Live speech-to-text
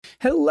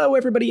Hello,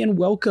 everybody, and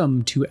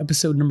welcome to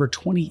episode number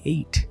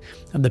 28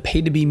 of the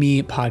Paid to Be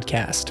Me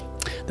podcast,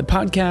 the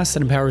podcast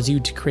that empowers you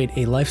to create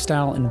a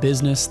lifestyle and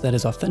business that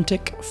is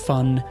authentic,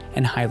 fun,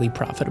 and highly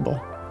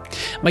profitable.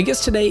 My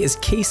guest today is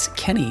Case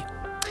Kenny.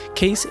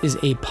 Case is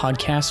a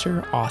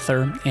podcaster,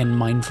 author, and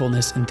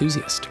mindfulness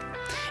enthusiast.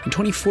 In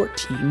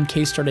 2014,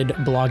 Case started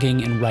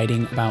blogging and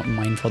writing about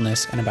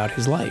mindfulness and about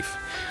his life.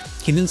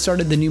 He then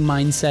started the new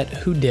Mindset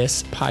Who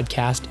Dis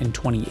podcast in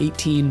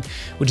 2018,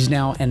 which is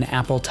now an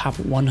Apple Top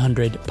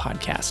 100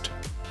 podcast.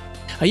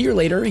 A year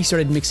later, he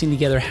started mixing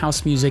together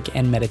house music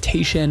and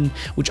meditation,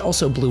 which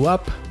also blew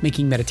up,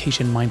 making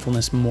meditation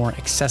mindfulness more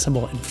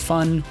accessible and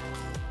fun.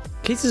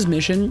 Case's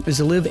mission is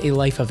to live a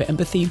life of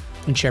empathy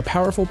and share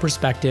powerful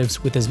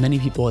perspectives with as many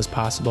people as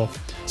possible,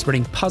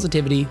 spreading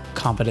positivity,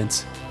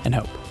 confidence, and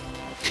hope.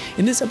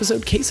 In this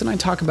episode, Case and I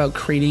talk about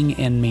creating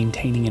and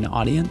maintaining an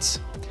audience,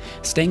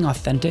 staying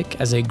authentic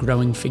as a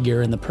growing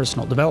figure in the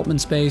personal development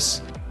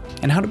space,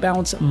 and how to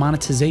balance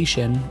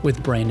monetization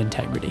with brand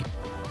integrity.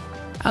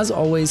 As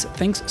always,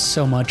 thanks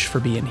so much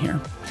for being here.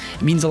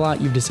 It means a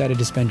lot you've decided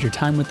to spend your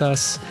time with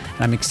us,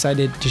 and I'm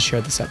excited to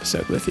share this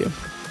episode with you.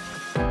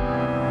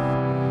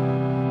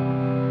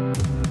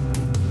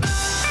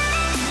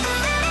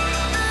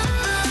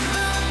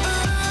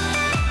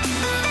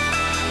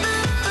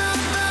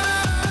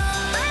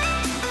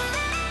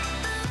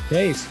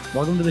 Case,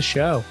 welcome to the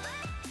show.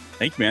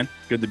 Thank you, man.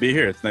 Good to be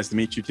here. It's nice to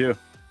meet you too.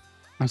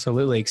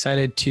 Absolutely.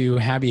 Excited to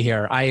have you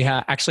here. I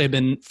actually have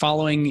been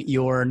following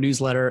your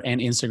newsletter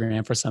and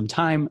Instagram for some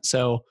time.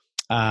 So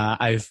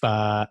I've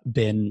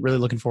been really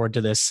looking forward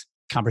to this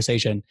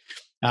conversation.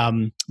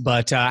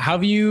 But how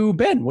have you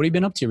been? What have you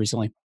been up to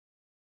recently?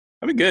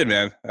 I've been good,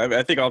 man.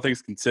 I think all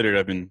things considered,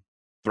 I've been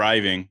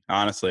thriving,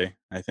 honestly.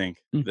 I think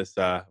this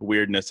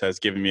weirdness has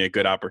given me a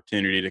good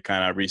opportunity to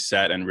kind of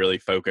reset and really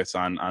focus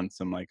on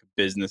some like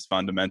business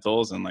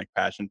fundamentals and like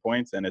passion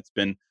points. And it's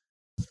been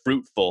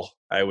fruitful,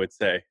 I would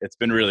say. It's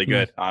been really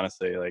good,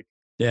 honestly. Like,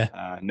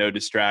 no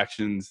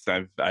distractions.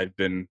 I've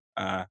been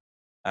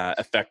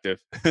effective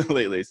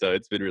lately, so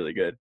it's been really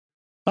good.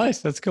 Nice.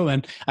 That's cool,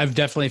 man. I've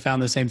definitely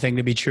found the same thing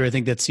to be true. I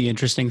think that's the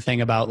interesting thing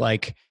about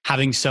like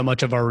having so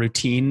much of our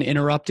routine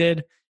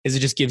interrupted is it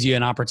just gives you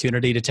an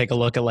opportunity to take a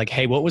look at like,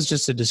 hey, what was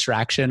just a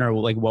distraction or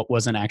like what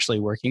wasn't actually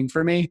working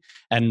for me?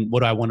 And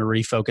what do I want to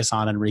refocus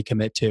on and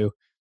recommit to?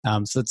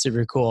 So that's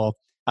super cool.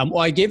 Well,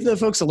 I gave the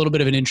folks a little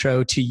bit of an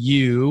intro to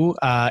you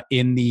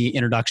in the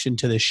introduction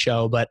to this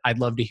show, but I'd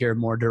love to hear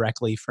more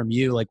directly from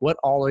you. Like what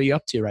all are you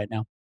up to right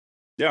now?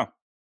 Yeah.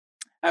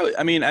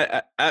 I mean,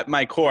 at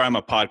my core, I'm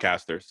a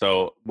podcaster.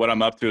 So what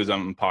I'm up to is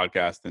I'm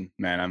podcasting,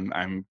 man.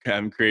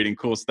 I'm creating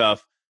cool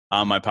stuff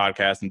on my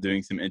podcast and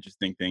doing some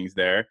interesting things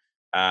there.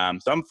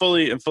 So I'm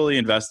fully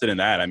invested in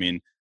that. I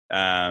mean,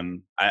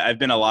 I've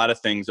been a lot of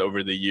things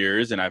over the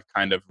years, and I've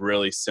kind of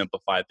really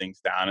simplified things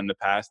down in the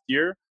past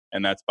year.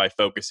 And that's by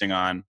focusing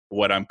on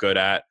what I'm good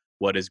at,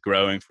 what is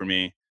growing for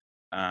me,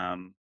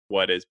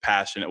 what I'm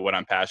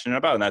passionate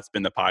about. And that's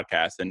been the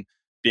podcast. And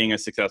being a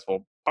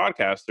successful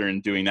podcaster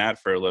and doing that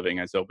for a living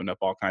has opened up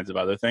all kinds of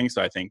other things.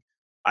 So I think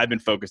I've been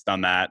focused on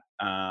that,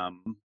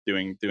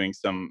 doing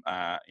some,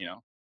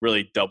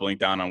 really doubling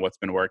down on what's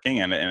been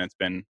working, and it's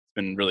been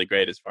really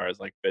great as far as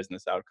like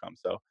business outcomes.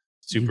 So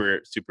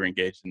super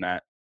engaged in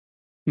that.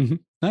 Mm-hmm.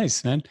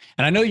 Nice, man.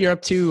 And I know you're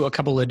up to a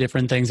couple of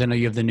different things. I know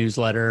you have the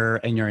newsletter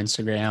and your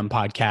Instagram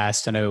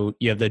podcast. I know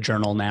you have the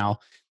journal now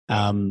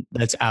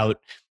that's out.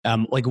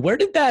 Like where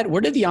did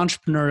the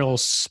entrepreneurial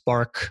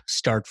spark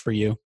start for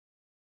you?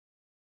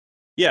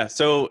 Yeah.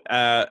 So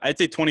I'd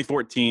say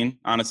 2014,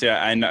 honestly,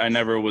 I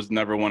was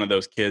never one of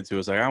those kids who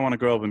was like, I want to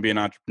grow up and be an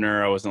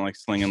entrepreneur. I wasn't like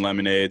slinging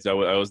lemonades. I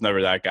was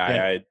never that guy.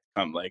 Yeah. I had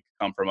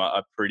come from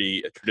a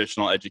pretty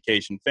traditional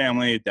education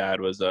family. Dad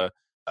was a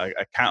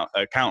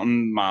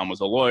accountant. Mom was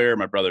a lawyer.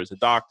 My brother's a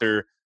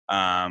doctor,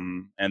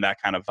 and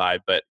that kind of vibe.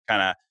 But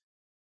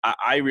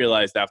I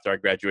realized after I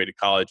graduated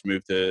college,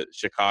 moved to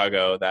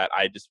Chicago, that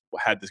I just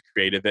had this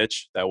creative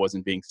itch that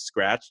wasn't being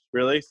scratched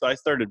really. So I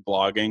started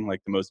blogging,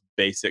 like the most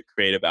basic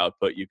creative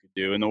output you could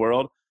do in the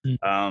world.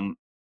 And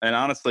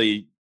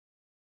honestly,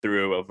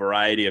 through a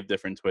variety of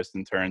different twists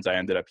and turns, I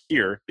ended up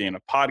here being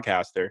a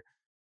podcaster.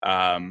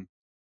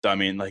 So I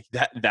mean, like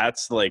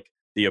that's like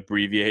the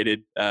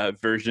abbreviated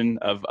version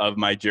of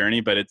my journey,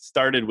 but it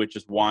started with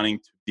just wanting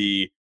to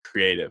be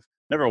creative.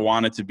 Never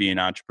wanted to be an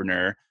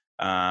entrepreneur.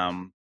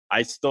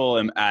 I still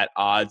am at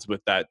odds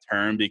with that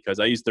term because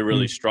I used to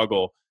really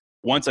struggle.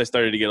 Once I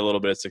started to get a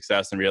little bit of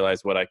success and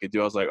realized what I could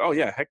do, I was like, oh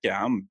yeah, heck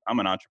yeah, I'm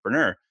an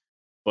entrepreneur.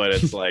 But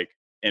it's like,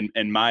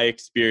 in my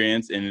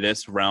experience in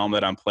this realm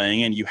that I'm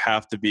playing in, you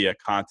have to be a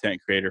content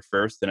creator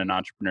first and an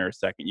entrepreneur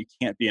second. You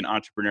can't be an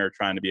entrepreneur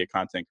trying to be a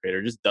content creator.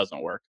 It just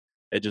doesn't work.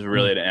 It just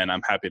really, and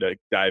I'm happy to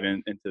dive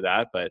into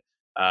that. But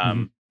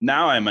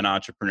now I'm an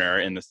entrepreneur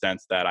in the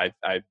sense that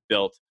I've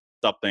built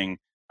something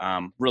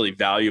really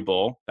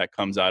valuable that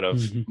comes out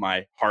of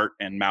my heart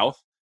and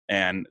mouth.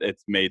 And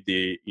it's made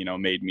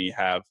me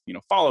have,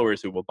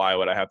 followers who will buy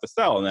what I have to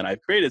sell. And then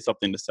I've created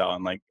something to sell,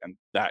 and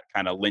that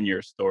kind of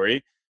linear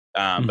story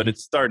But Mhm. it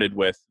started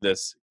with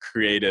this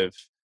creative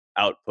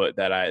output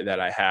that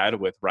I had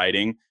with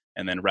writing,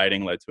 and then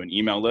writing led to an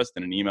email list,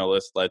 and an email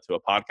list led to a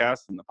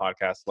podcast, and the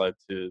podcast led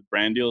to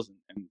brand deals,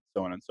 and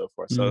so on and so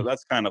forth. So Mm.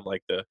 that's kind of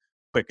like the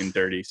quick and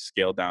dirty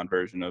scaled down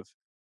version of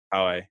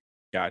how I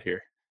got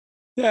here.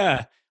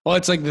 Yeah. Well,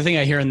 it's like the thing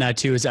I hear in that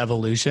too is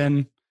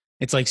evolution.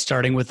 It's like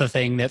starting with the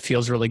thing that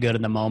feels really good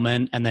in the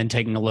moment and then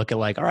taking a look at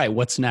like, all right,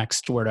 what's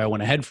next? Where do I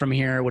want to head from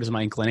here? What is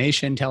my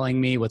inclination telling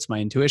me? What's my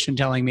intuition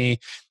telling me?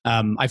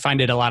 I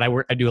find it a lot.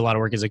 I do a lot of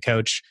work as a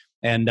coach,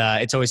 and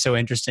it's always so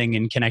interesting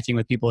in connecting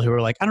with people who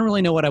are like, I don't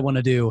really know what I want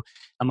to do.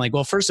 I'm like,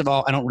 well, first of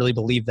all, I don't really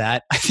believe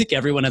that. I think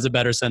everyone has a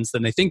better sense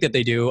than they think that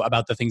they do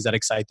about the things that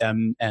excite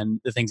them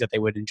and the things that they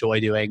would enjoy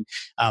doing.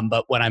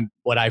 But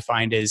what I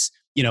find is,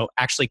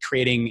 actually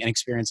creating an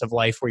experience of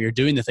life where you're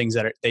doing the things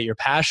that you're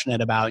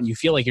passionate about and you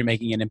feel like you're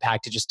making an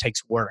impact. It just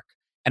takes work,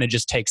 and it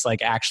just takes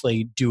like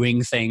actually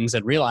doing things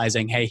and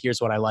realizing, hey,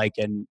 here's what I like,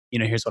 and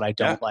here's what I Yeah,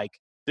 don't like.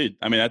 dude.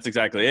 I mean, that's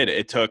exactly it.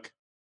 It took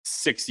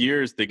 6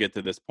 years to get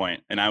to this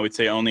point, and I would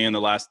say only in the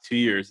last 2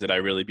 years did I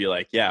really be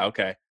like, yeah,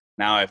 okay,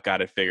 now I've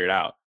got it figured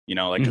out.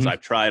 Like because Hmm.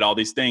 I've tried all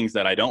these things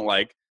that I don't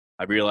like.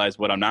 I've realized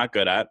what I'm not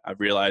good at. I've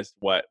realized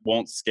what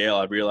won't scale.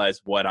 I've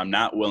realized what I'm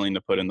not willing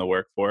to put in the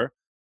work for.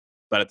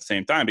 But at the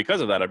same time, because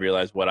of that, I've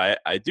realized what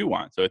I do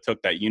want. So it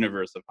took that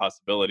universe of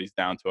possibilities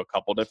down to a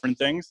couple different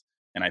things.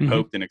 And I Hmm.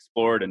 poked and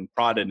explored and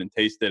prodded and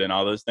tasted and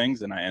all those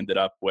things. And I ended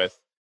up with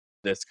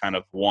this kind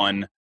of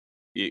one,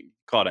 you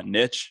call it a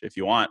niche if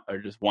you want, or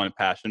just one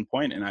passion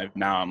point. And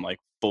I'm like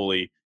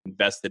fully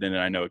invested in it.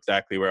 I know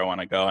exactly where I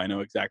want to go. I know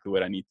exactly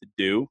what I need to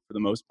do for the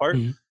most part.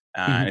 Hmm.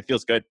 And Hmm. it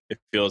feels good. It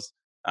feels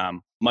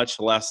much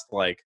less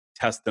like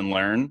test and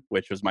learn,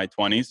 which was my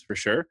 20s for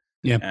sure.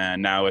 Yeah.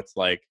 And now it's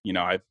like,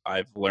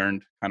 I've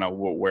learned kind of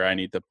where I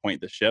need to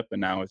point the ship. And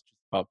now it's just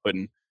about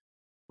putting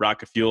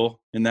rocket fuel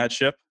in that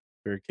ship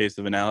for a case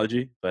of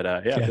analogy. But yeah,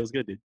 it Yeah. feels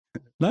good, dude.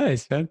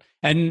 Nice, man.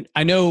 And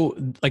I know,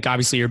 like,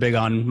 obviously you're big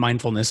on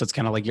mindfulness. That's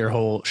kind of like your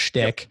whole Yep.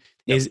 shtick.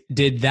 Yep.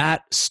 Did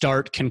that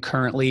start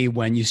concurrently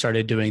when you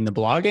started doing the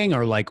blogging,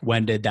 or like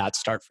when did that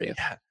start for you?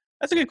 Yeah,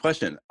 that's a good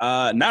question.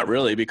 Not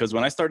really, because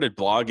when I started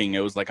blogging,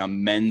 it was like a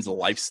men's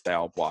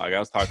lifestyle blog. I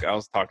was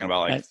talking about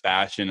like Nice.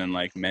 fashion and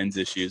like men's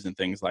issues and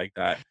things like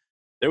that.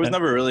 There was Yeah.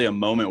 never really a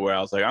moment where I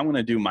was like, I'm going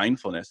to do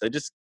mindfulness. I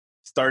just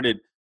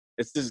started.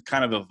 It's just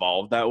kind of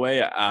evolved that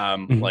way.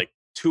 Mhm. Like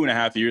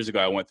 2.5 years ago,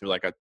 I went through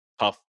like a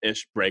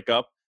tough-ish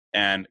breakup,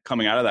 and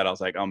coming out of that, I was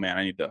like, oh man,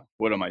 I need to.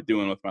 What am I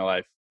doing with my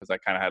life? Because I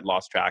kind of had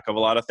lost track of a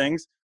lot of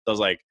things. So I was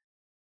like,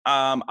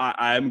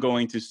 I'm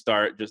going to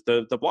start just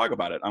to blog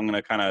about it. I'm going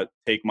to kind of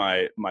take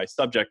my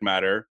subject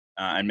matter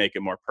and make it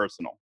more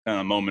personal, kind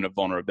of a moment of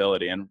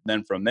vulnerability. And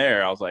then from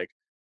there, I was like,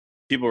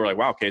 people were like,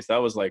 "Wow, Case, that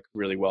was like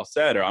really well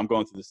said," or "I'm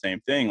going through the same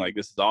thing. Like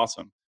this is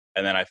awesome."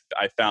 And then I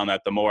found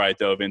that the more I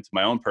dove into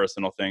my own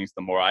personal things,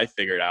 the more I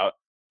figured out,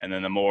 and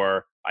then the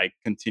more I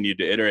continued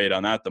to iterate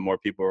on that, the more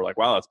people were like,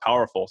 "Wow, that's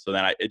powerful." So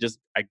then I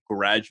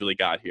gradually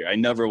got here. I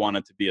never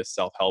wanted to be a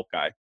self help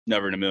guy,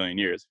 never in a million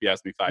years. If you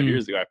asked me 5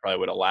 years ago, I probably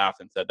would have laughed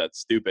and said that's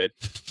stupid,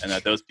 and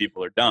that those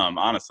people are dumb.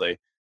 Honestly,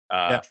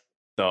 uh, Yeah.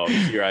 so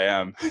here I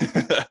am.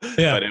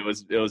 Yeah. But it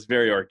was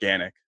very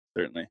organic,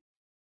 certainly.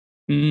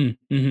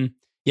 Mm-hmm. Mm-hmm.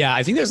 Yeah,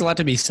 I think there's a lot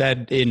to be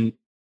said in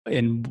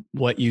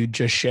what you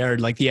just shared,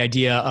 like the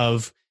idea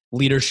of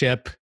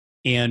leadership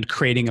and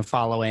creating a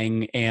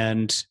following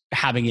and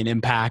having an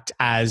impact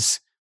as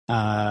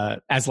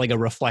like a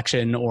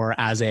reflection or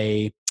as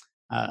a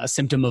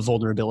symptom of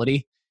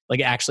vulnerability,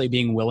 like actually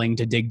being willing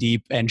to dig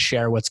deep and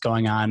share what's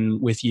going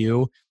on with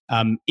you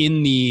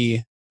in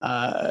the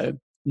uh,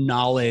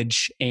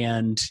 knowledge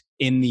and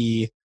in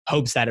the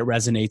hopes that it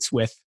resonates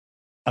with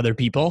other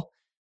people.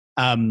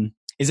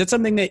 Is it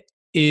something that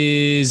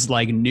is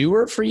like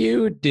newer for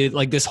you? Did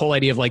like this whole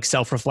idea of like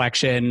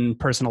self-reflection,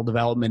 personal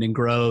development and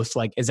growth,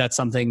 like is that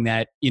something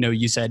that,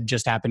 you said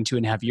just happened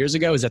 2.5 years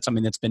ago? Is that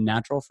something that's been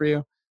natural for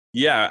you?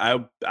 Yeah,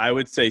 I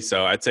would say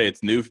so. I'd say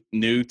it's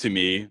new to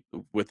me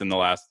within the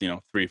last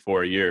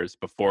 3-4 years.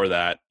 Before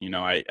that,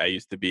 I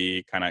used to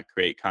be kind of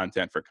create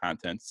content for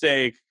content's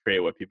sake, create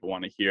what people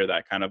want to hear,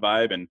 that kind of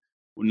vibe, and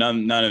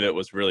none of it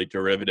was really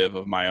derivative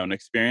of my own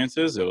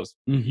experiences. It was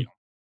Hmm.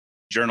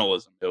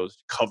 journalism. It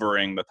was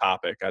covering the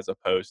topic as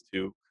opposed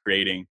to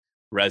creating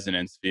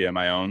resonance via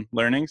my own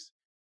learnings.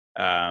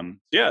 Yeah,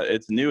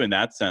 it's new in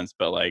that sense,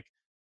 but like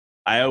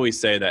I always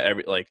say that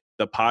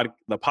the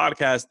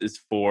podcast is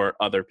for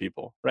other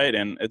people, right?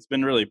 And it's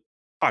been really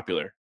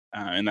popular,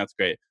 and that's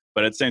great.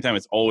 But at the same time,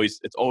 it's always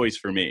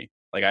for me.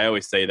 Like I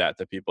always say that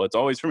to people, it's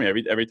always for me.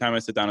 Every time I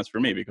sit down, it's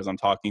for me because I'm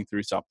talking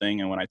through something,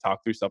 and when I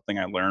talk through something,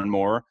 I learn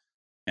more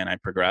and I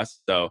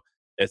progress. So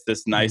it's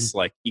this Hmm. nice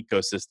like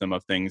ecosystem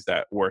of things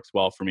that works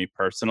well for me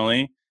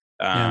personally.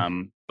 Yeah.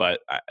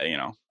 But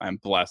I'm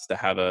blessed to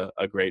have a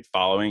great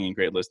following and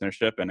great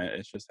listenership, and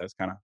it just has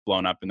kind of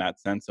blown up in that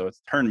sense. So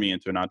it's turned me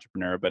into an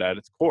entrepreneur, but at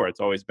its core, it's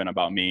always been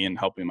about me and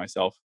helping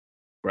myself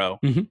grow.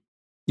 Hmm.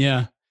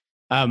 Yeah.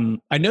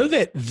 I know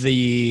that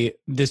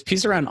this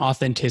piece around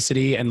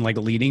authenticity and like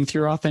leading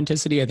through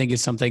authenticity, I think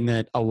is something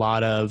that a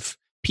lot of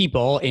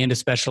people, and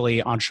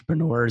especially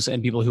entrepreneurs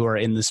and people who are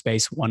in the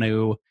space, want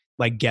to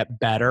like get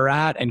better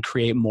at and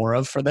create more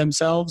of for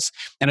themselves.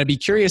 And I'd be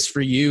curious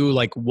for you,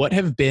 like what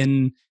have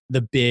been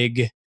the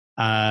big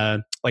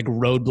like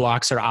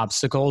roadblocks or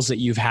obstacles that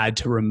you've had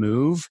to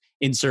remove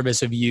in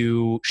service of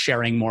you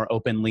sharing more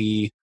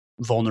openly,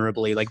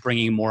 vulnerably, like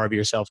bringing more of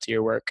yourself to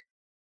your work?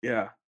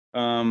 Yeah.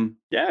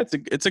 Yeah,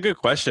 it's a good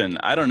question.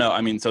 I don't know.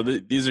 I mean, so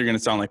these are going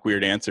to sound like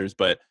weird answers,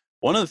 but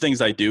one of the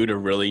things I do to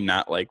really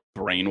not like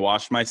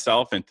brainwash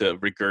myself into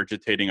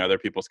regurgitating other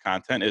people's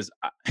content is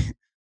it's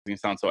going to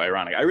sound so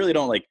ironic. I really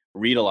don't like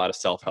read a lot of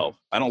self-help.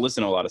 I don't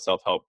listen to a lot of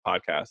self-help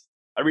podcasts.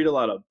 I read a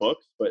lot of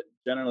books, but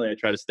generally I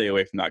try to stay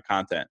away from that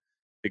content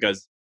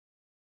because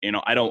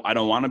I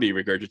don't want to be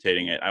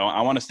regurgitating it.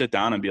 I want to sit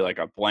down and be like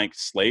a blank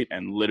slate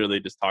and literally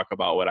just talk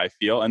about what I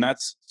feel. And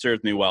that's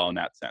served me well in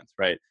that sense.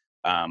 Right.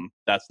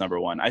 That's number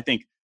one. I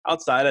think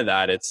outside of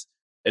that, it's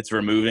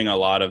removing a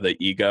lot of the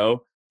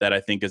ego that I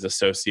think is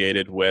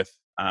associated with,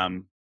 I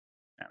don't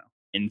know,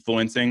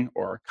 influencing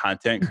or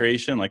content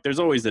creation. Like there's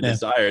always a Yeah.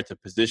 desire to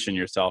position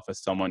yourself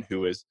as someone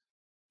who is,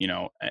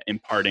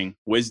 imparting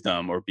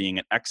wisdom or being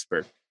an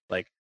expert.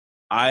 Like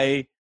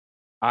I,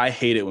 I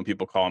hate it when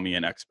people call me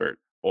an expert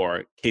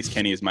or Case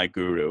Kenny is my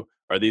guru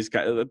or these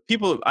guys.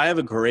 People, I have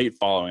a great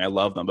following. I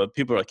love them, but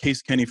people are like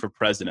Case Kenny for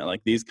president,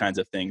 like these kinds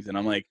of things. And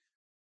I'm like,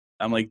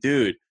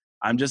 dude,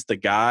 I'm just a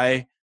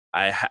guy.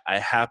 I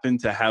happen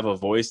to have a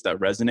voice that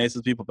resonates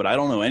with people, but I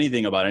don't know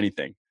anything about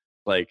anything.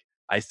 Like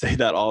I say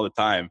that all the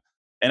time.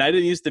 And I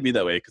didn't used to be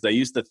that way because I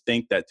used to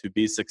think that to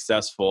be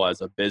successful as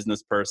a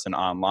business person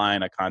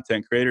online, a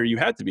content creator, you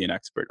had to be an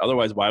expert.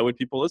 Otherwise, why would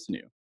people listen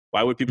to you?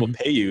 Why would people Mhm.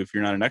 pay you if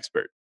you're not an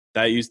expert?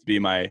 That used to be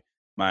my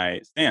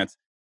stance.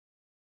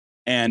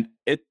 And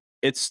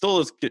it still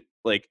is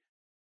like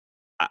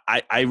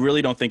I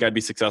really don't think I'd be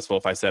successful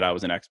if I said I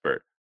was an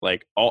expert.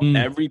 Like Mm.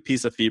 every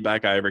piece of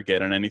feedback I ever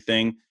get on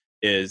anything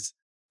is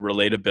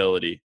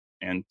relatability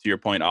and to your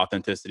point,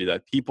 authenticity.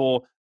 That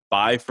people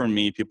buy from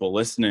me, people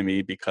listen to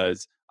me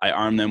because I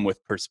arm them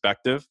with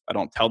perspective. I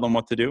don't tell them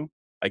what to do.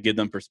 I give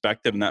them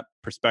perspective, and that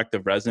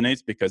perspective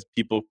resonates because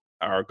people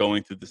are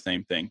going through the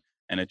same thing,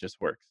 and it just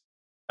works.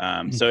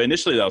 Mm. So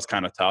initially, that was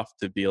kind of tough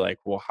to be like,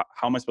 well,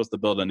 how am I supposed to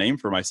build a name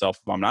for myself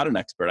if I'm not an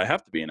expert? I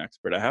have to be an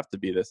expert. I have to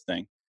be this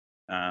thing.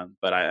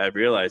 But I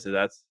realized that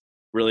that's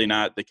really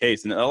not the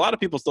case. And a lot of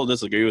people still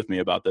disagree with me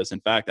about this.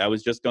 In fact, I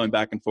was just going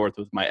back and forth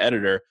with my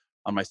editor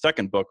on my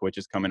second book, which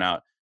is coming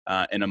out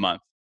in a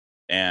month.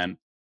 And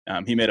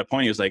he made a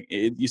point. He was like,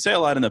 you say a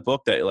lot in the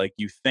book that like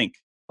you think,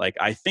 like,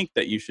 I think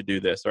that you should do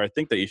this, or I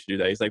think that you should do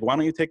that. He's like, why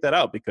don't you take that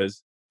out?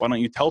 Because why don't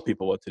you tell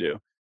people what to do?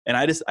 And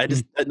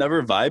Mm. that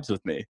never vibes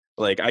with me.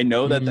 Like, I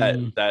know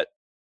Mm.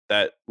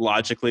 that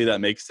logically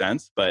that makes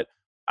sense, but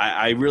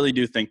I really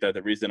do think that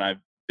the reason I've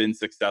been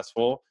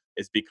successful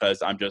is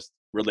because I'm just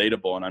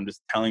relatable and I'm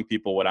just telling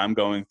people what I'm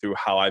going through,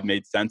 how I've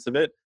made sense of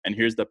it. And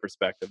here's the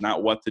perspective,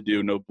 not what to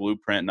do, no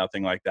blueprint,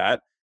 nothing like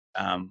that.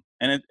 And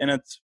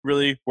it's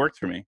really worked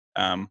for me.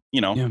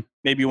 Yeah.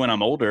 Maybe when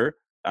I'm older,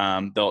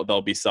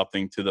 there'll be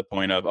something to the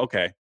point of,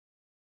 okay,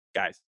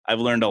 guys, I've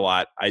learned a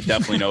lot. I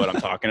definitely know what I'm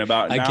talking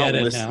about I now. get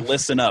it now.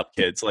 Listen up,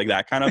 kids, like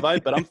that kind of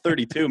vibe. But I'm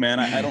 32, man.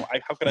 I don't.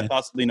 How could I Yeah.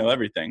 possibly know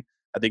everything?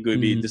 I think it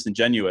would be Mm.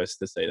 disingenuous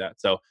to say that.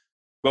 So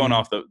going Mm.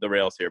 off the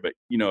rails here, but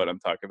you know what I'm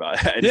talking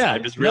about. Yeah.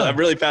 I'm No.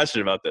 really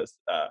passionate about this.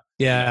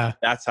 Yeah.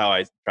 That's how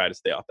I try to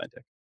stay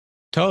authentic.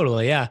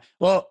 Totally. Yeah.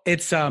 Well,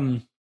 it's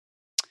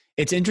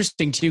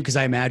interesting too because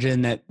I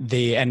imagine that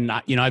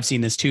I've seen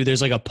this too.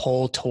 There's like a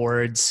pull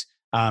towards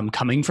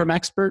coming from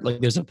expert.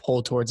 Like there's a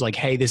pull towards like,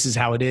 hey, this is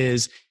how it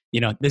is.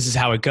 This is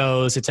how it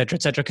goes, et cetera,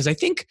 et cetera. Because I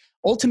think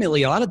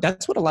ultimately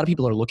that's what a lot of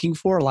people are looking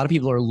for. A lot of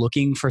people are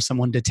looking for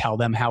someone to tell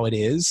them how it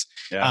is,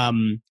 Yeah.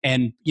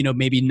 and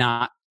maybe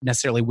not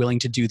necessarily willing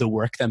to do the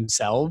work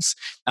themselves.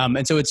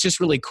 And so it's just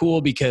really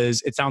cool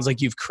because it sounds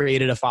like you've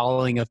created a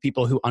following of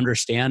people who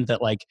understand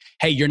that like,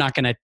 hey, you're not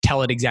going to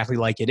tell it exactly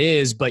like it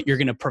is, but you're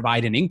going to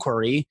provide an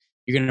inquiry.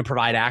 You're going to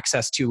provide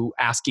access to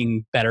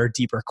asking better,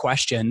 deeper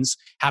questions,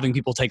 having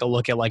people take a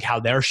look at like how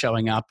they're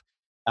showing up,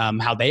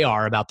 how they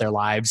are about their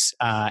lives,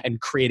 and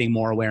creating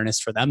more awareness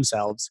for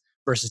themselves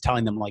versus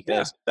telling them like it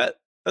Yeah, is.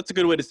 that's a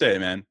good way to say it,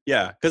 man.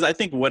 Yeah, because I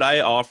think what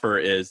I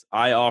offer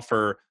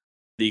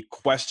the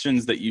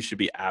questions that you should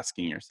be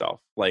asking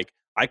yourself. Like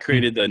I Mm.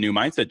 created the new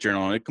mindset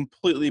journal and it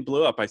completely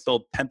blew up. I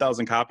sold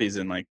 10,000 copies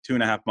in like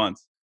 2.5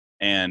 months,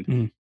 and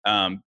Mm.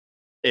 um,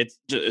 it's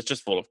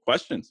just full of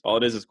questions. All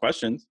it is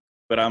questions.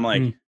 But I'm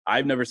like, Mm.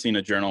 I've never seen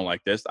a journal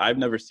like this. I've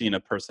never seen a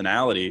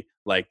personality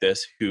like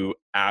this who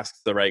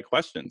asks the right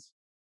questions.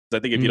 I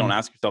think if you don't Mm.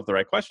 ask yourself the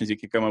right questions, you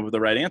can come up with the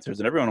right answers.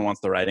 And everyone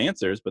wants the right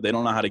answers, but they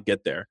don't know how to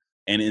get there.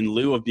 And in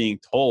lieu of being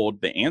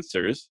told the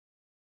answers,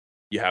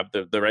 you have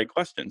the right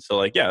questions. So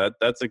like, yeah,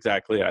 that's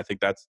exactly it. I think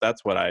that's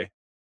what I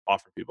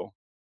offer people.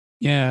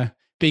 Yeah.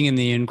 being in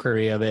the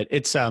inquiry of it.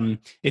 I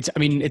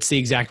mean, it's the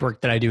exact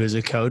work that I do as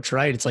a coach,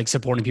 right? It's like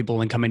supporting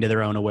people and coming to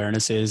their own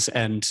awarenesses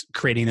and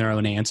creating their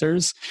own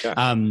answers. Yeah.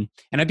 And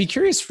I'd be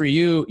curious for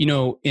you,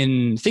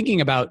 in thinking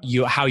about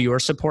how you're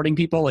supporting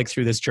people, like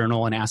through this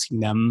journal and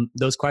asking them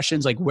those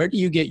questions, like where do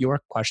you get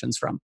your questions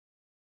from?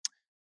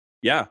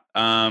 Yeah.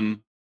 I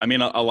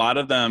mean, a lot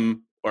of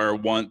them are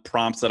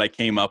prompts that I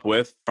came up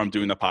with from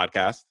doing the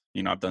podcast.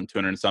 I've done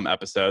 200 and some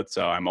episodes,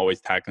 so I'm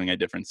always tackling a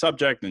different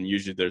subject. And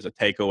usually there's a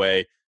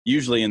takeaway,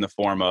 usually in the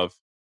form of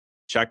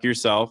check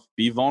yourself,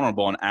 be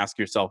vulnerable, and ask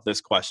yourself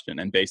this question.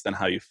 And based on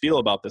how you feel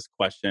about this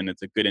question,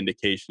 it's a good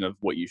indication of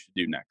what you should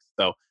do next.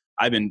 So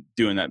I've been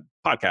doing that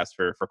podcast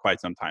for quite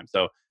some time.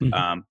 So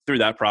through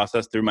that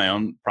process, through my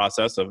own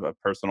process of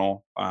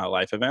personal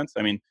life events,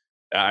 I mean,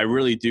 I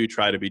really do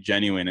try to be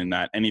genuine in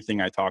that anything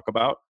I talk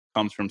about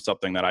comes from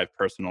something that I've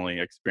personally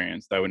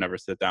experienced. I would never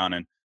sit down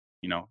and,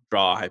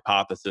 draw a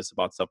hypothesis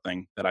about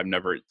something that I've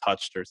never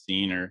touched or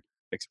seen or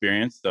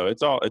experienced. So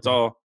it's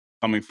all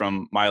coming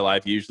from my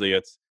life. Usually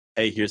it's,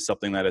 hey, here's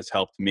something that has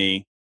helped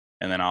me.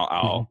 And then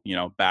I'll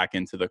back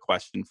into the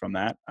question from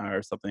that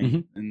or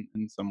something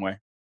in some way.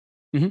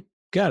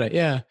 Got it.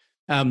 Yeah.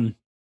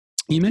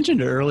 You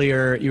mentioned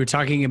earlier, you were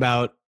talking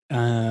about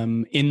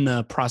in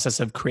the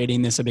process of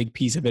creating this, a big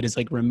piece of it is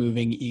like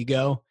removing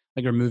ego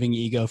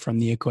from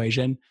the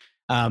equation.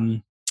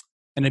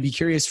 And I'd be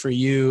curious for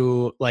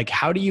you, like,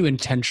 how do you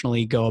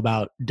intentionally go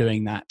about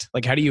doing that?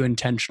 Like, how do you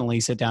intentionally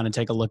sit down and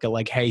take a look at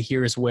like, hey,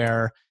 here's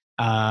where,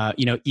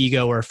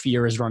 ego or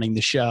fear is running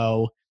the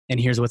show. And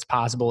here's what's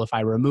possible if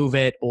I remove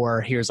it, or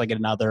here's like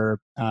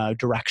another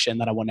direction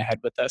that I want to head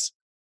with this.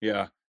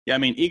 Yeah. Yeah. I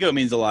mean, ego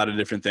means a lot of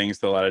different things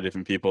to a lot of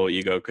different people.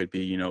 Ego could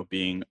be,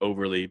 being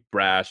overly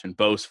brash and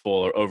boastful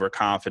or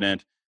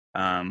overconfident.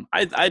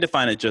 I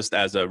define it just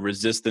as a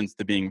resistance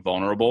to being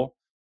vulnerable.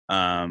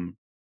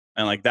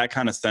 And like that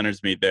kind of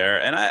centers me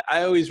there. And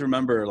I always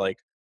remember like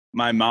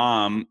my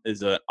mom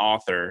is an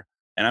author.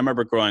 And I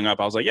remember growing up,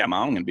 I was like, yeah,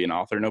 Mom, I'm going to be an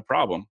author. No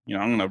problem. I'm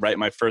going to write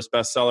my first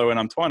bestseller when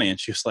I'm 20. And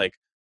she was like,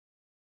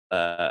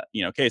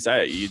 Case,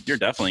 you're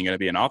definitely going to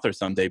be an author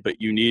someday,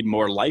 but you need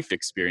more life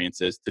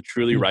experiences to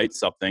truly write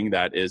something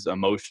that is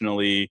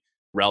emotionally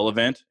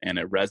relevant and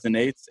it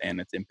resonates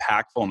and it's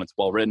impactful and it's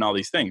well written, all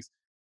these things.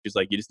 She's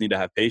like, you just need to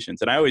have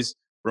patience. And I always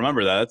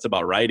remember that. That's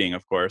about writing,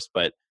 of course,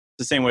 but it's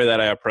the same way that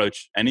I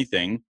approach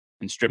anything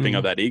and stripping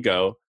of that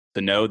ego,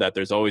 to know that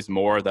there's always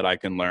more that I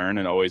can learn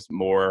and always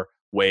more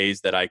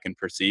ways that I can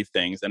perceive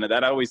things. And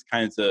that always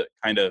kind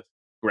of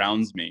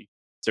grounds me,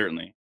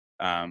 certainly.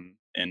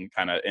 And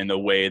kind of in the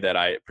way that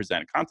I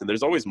present content,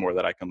 there's always more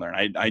that I can learn.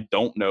 I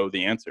don't know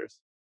the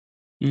answers.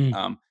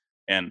 Obviously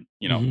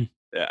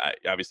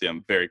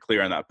I'm very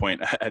clear on that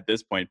point at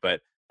this point,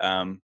 but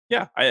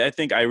I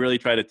think I really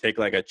try to take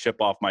like a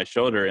chip off my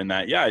shoulder in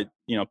that,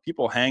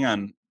 people hang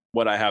on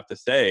what I have to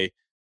say.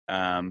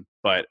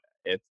 But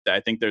I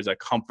think there's a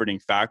comforting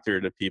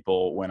factor to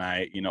people when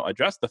I,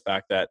 address the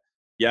fact that,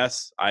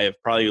 yes, I have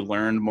probably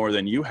learned more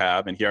than you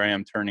have, and here I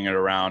am turning it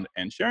around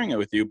and sharing it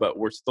with you, but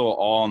we're still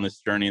all on this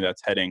journey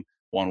that's heading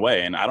one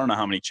way. And I don't know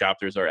how many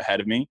chapters are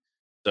ahead of me.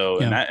 So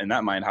in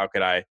that mind, how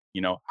could I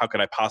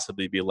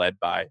possibly be led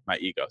by my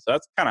ego? So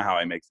that's kind of how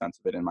I make sense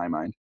of it in my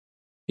mind.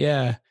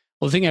 Yeah.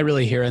 Well, the thing I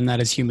really hear in that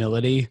is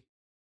humility.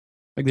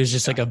 Like there's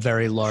just like a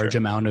very large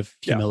amount of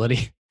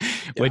humility,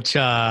 which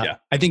I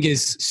think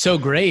is so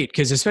great,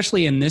 because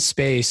especially in this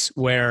space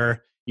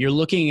where you're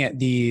looking at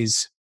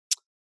these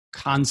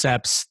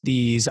concepts,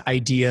 these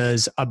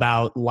ideas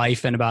about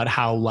life and about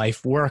how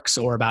life works,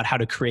 or about how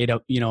to create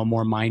a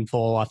more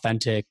mindful,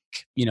 authentic,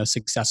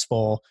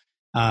 successful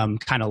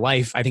kind of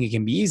life. I think it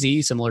can be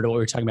easy, similar to what we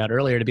were talking about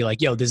earlier, to be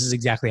like, yo, this is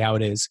exactly how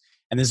it is,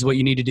 and this is what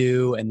you need to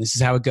do, and this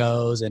is how it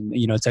goes, and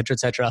et cetera, et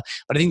cetera.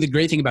 But I think the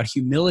great thing about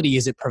humility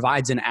is it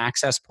provides an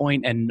access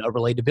point and a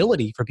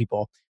relatability for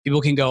people.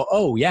 People can go,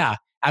 oh yeah,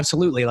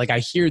 absolutely, like I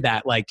hear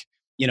that, like,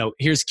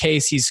 here's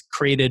Case, he's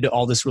created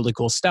all this really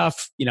cool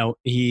stuff,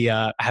 he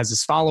has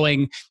this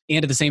following,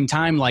 and at the same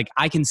time, like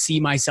I can see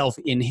myself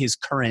in his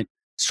current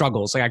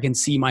struggles. Like I can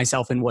see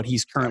myself in what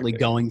he's currently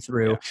going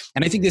through.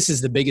 And I think this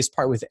is the biggest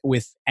part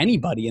with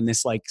anybody in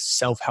this like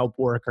self-help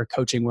work or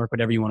coaching work,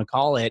 whatever you want to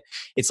call it.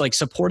 It's like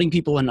supporting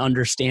people and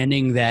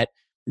understanding that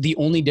the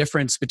only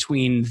difference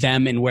between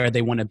them and where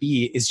they want to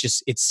be is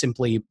just, it's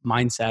simply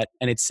mindset.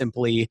 And it's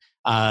simply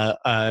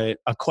a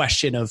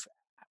question of,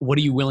 what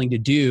are you willing to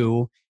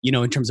do,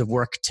 in terms of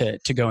work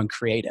to go and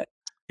create it?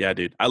 Yeah,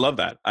 dude. I love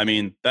that. I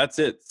mean, that's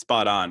it.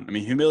 Spot on. I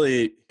mean,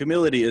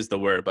 humility is the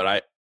word,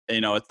 but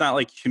it's not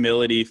like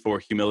humility for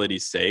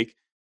humility's sake.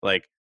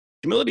 Like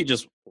humility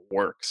just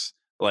works.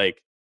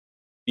 Like,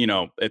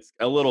 it's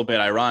a little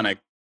bit ironic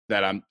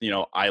that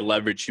I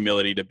leverage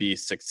humility to be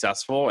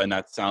successful. And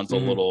that sounds a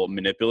little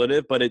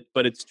manipulative, but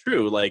it's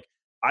true. Like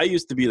I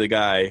used to be the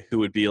guy who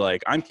would be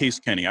like, I'm Case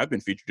Kenny. I've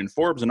been featured in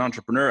Forbes, an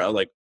entrepreneur. I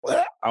like,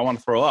 I want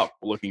to throw up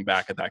looking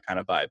back at that kind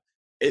of vibe.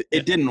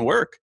 It didn't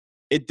work.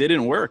 It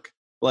didn't work.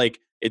 Like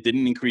it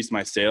didn't increase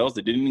my sales.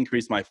 It didn't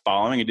increase my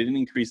following. It didn't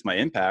increase my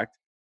impact.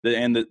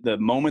 The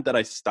moment that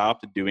I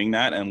stopped doing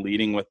that and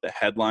leading with the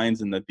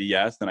headlines and the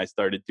BS, and I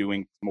started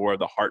doing more of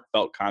the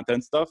heartfelt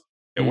content stuff,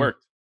 it Mm.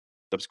 worked.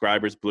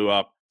 Subscribers blew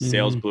up,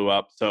 sales blew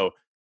up. So,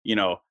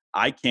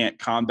 I can't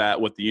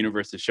combat what the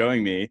universe is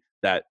showing me,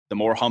 that the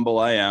more humble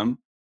I am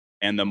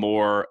and the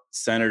more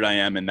centered I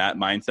am in that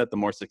mindset, the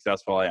more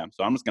successful I am.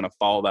 So I'm just going to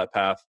follow that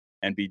path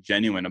and be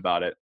genuine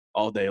about it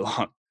all day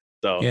long.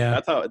 So Yeah.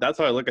 that's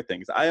how I look at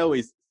things. I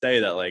always say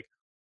that, like,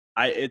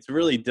 it's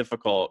really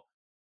difficult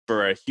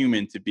for a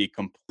human to be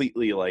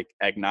completely like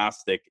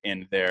agnostic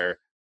in their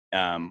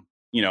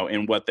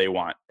in what they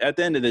want. At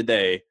the end of the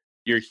day,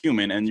 you're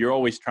human, and you're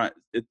always trying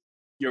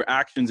your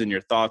actions and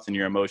your thoughts and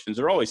your emotions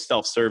are always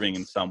self-serving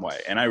in some way,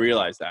 and I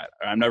realize that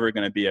I'm never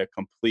going to be a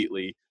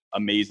completely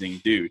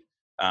amazing dude.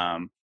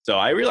 So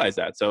I realize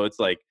that. So it's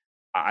like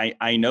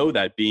I know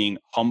that being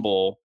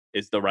humble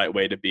is the right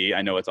way to be.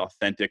 I know it's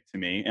authentic to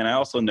me, and I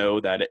also know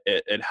that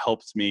it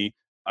helps me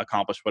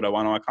accomplish what I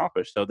want to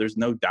accomplish. So there's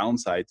no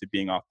downside to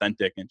being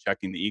authentic and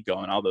checking the ego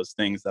and all those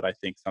things that I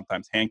think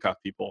sometimes handcuff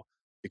people,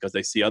 because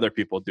they see other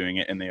people doing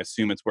it and they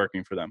assume it's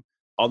working for them.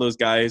 All those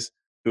guys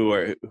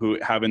who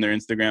have in their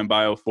Instagram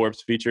bio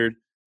Forbes featured,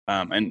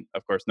 and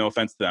of course, no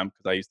offense to them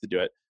because I used to do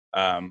it.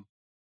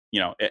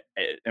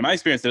 In my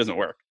experience, it doesn't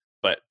work,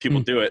 but people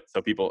Mm. do it,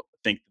 so people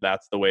think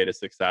that's the way to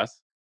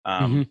success.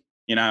 Mm-hmm.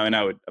 And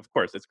I would, of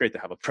course, it's great to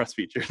have a press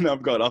feature. No,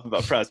 I'm going off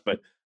about press, but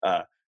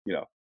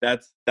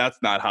that's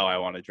not how I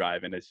want to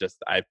drive. And it's just,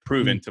 I've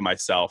proven Mm. to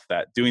myself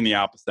that doing the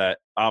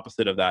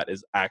opposite of that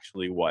is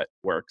actually what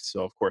works.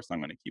 So of course I'm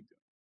going to keep doing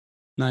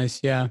it. Nice.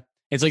 Yeah.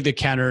 It's like the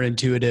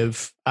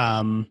counterintuitive,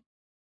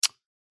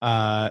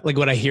 like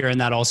what I hear in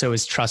that also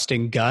is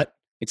trusting gut.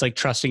 It's like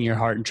trusting your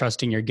heart and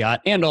trusting your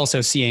gut, and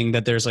also seeing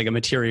that there's like a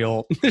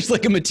material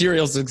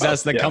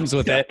success that comes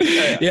with it.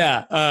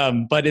 Yeah.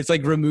 But it's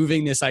like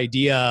removing this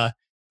idea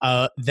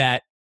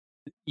that,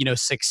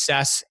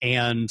 success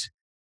and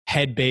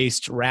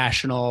head-based,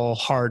 rational,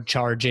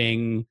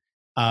 hard-charging,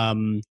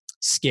 like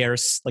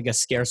a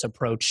scarce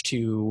approach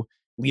to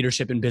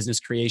leadership and business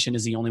creation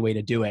is the only way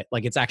to do it.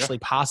 Like, it's actually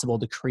possible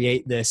to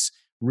create this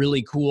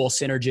really cool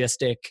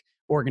synergistic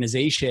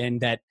organization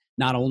that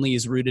not only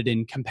is rooted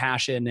in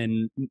compassion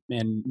and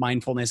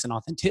mindfulness and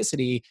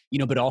authenticity,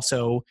 but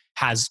also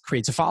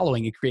creates a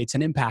following, it creates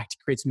an impact,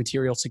 it creates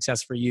material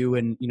success for you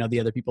and, the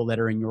other people that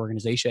are in your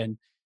organization.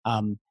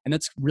 And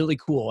that's really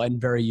cool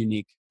and very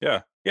unique.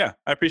 Yeah. Yeah.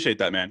 I appreciate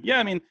that, man. Yeah.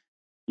 I mean,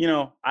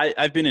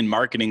 I've been in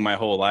marketing my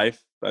whole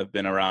life. I've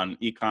been around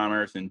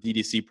e-commerce and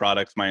DTC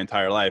products my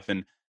entire life.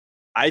 And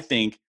I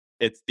think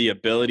it's the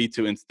ability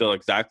to instill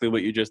exactly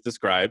what you just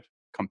described: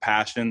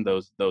 compassion,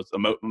 those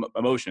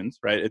emotions,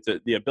 right? It's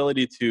the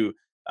ability to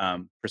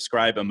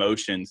prescribe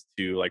emotions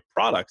to like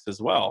products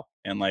as well,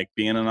 and like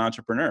being an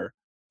entrepreneur.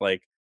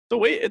 Like,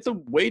 it's a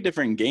way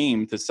different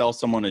game to sell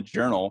someone a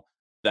journal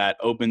that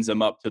opens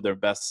them up to their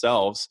best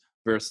selves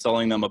versus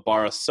selling them a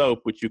bar of soap,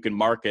 which you can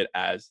market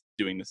as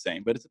doing the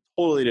same. But it's a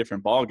totally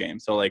different ball game.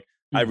 So like,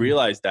 I Mm-hmm.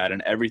 realized that,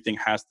 and everything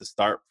has to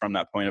start from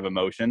that point of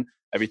emotion.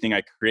 Everything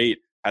I create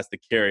has to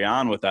carry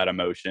on with that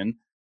emotion.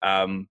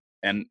 And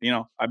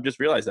I've just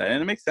realized that,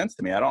 and it makes sense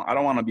to me. I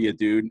don't want to be a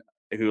dude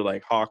who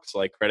like hawks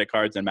like credit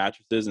cards and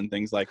mattresses and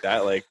things like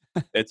that. Like,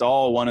 it's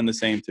all one and the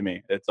same to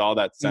me. It's all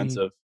that sense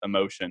Mm-hmm. of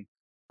emotion.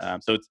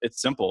 So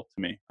it's simple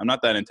to me. I'm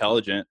not that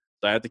intelligent,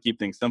 so I have to keep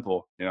things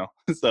simple.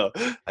 So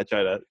I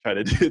try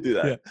to do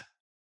that.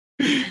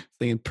 Yeah.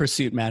 Thinking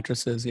Pursuit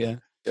mattresses. Yeah.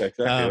 Yeah,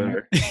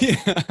 exactly.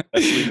 Yeah.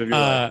 Best sleep of your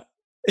life.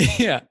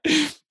 Yeah.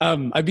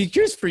 I'd be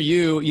curious for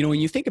you, when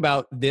you think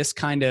about this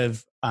kind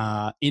of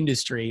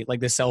industry, like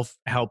the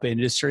self-help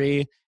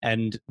industry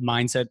and the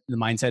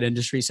mindset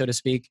industry, so to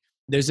speak,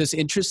 there's this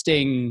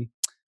interesting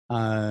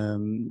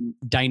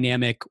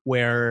dynamic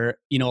where,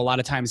 a lot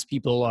of times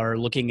people are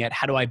looking at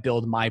how do I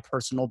build my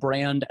personal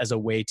brand as a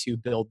way to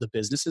build the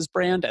business's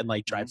brand and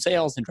like drive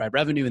sales and drive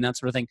revenue and that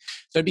sort of thing.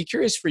 So I'd be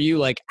curious for you,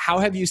 like, how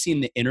have you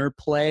seen the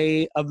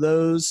interplay of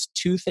those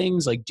two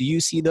things? Like, do you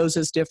see those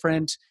as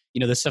different?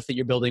 The stuff that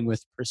you're building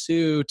with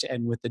Pursuit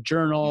and with the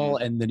journal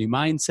and the new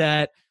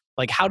mindset,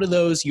 like, how do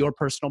those, your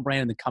personal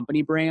brand and the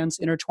company brands,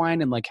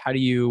 intertwine? And like, how do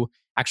you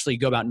actually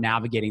go about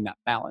navigating that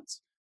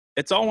balance?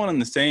 It's all one and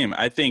the same.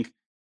 I think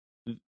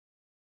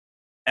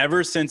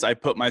ever since I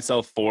put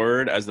myself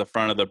forward as the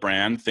front of the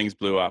brand, things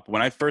blew up.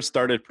 When I first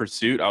started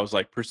Pursuit, I was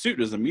like, Pursuit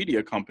is a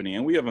media company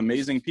and we have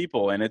amazing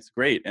people and it's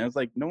great. And it's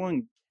like, no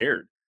one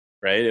cared,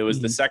 right? It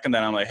was the second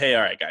that I'm like, hey,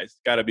 all right, guys,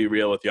 got to be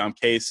real with you. I'm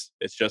Case.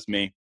 It's just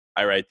me.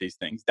 I write these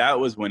things. That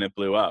was when it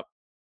blew up.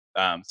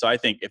 So I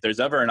think if there's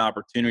ever an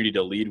opportunity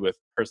to lead with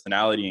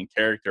personality and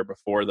character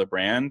before the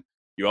brand,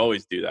 you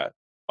always do that.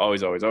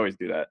 Always, always, always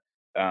do that.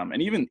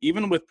 And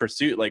even with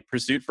Pursuit, like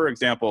Pursuit, for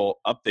example,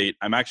 update,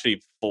 I'm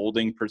actually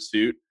folding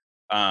Pursuit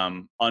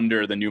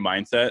under the New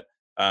Mindset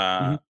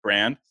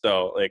brand.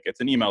 So like, it's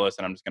an email list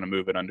and I'm just going to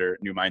move it under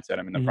New Mindset.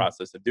 I'm in the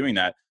process of doing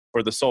that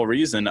for the sole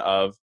reason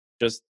of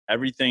just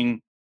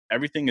everything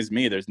is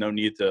me. There's no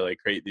need to like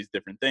create these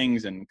different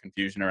things and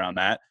confusion around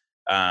that.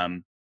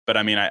 But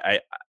I mean,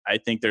 I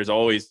think there's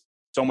always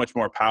so much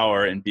more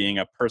power in being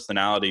a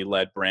personality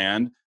led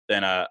brand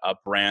than a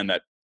brand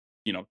that,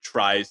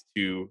 tries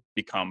to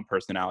become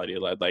personality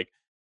led. Like,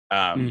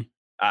 Mm,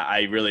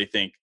 I really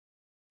think,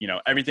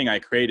 everything I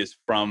create is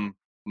from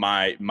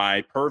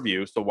my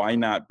purview. So why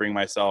not bring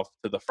myself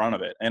to the front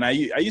of it? And I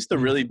used to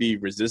mm, really be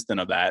resistant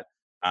of that.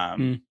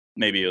 mm,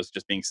 Maybe it was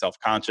just being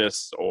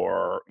self-conscious,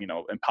 or,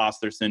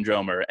 imposter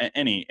syndrome, or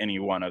any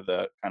one of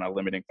the kind of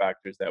limiting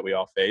factors that we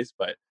all face.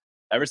 But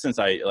ever since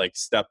I like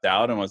stepped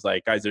out and was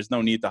like, guys, there's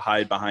no need to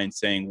hide behind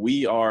saying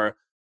we are,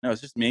 no,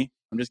 it's just me.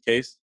 I'm just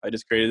Case. I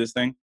just created this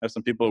thing. I have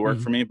some people who work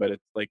mm. for me, but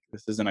it's like,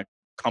 this isn't a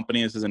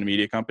company. This isn't a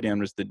media company. I'm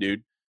just a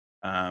dude.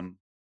 Um,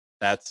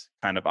 that's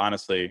kind of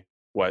honestly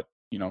what,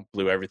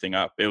 blew everything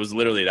up. It was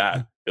literally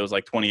that. It was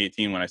like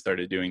 2018 when I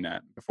started doing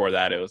that. Before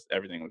that,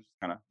 everything was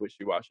kind of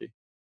wishy-washy.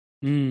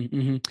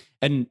 Mm-hmm.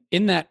 And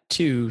in that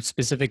too,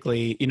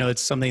 specifically,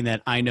 it's something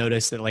that I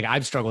noticed that like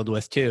I've struggled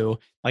with too.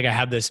 Like I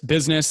have this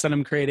business that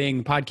I'm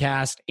creating,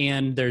 podcast,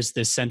 and there's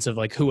this sense of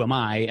like, who am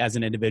I as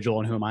an individual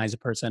and who am I as a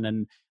person?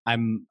 And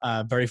I'm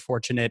very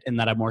fortunate in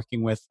that I'm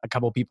working with a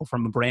couple of people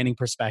from a branding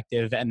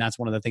perspective. And that's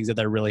one of the things that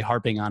they're really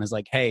harping on is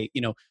like, hey,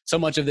 so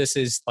much of this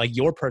is like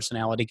your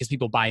personality because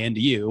people buy into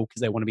you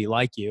because they want to be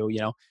like you.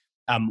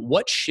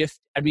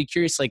 I'd be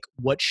curious, like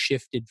what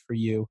shifted for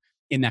you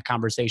in that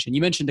conversation? You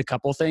mentioned a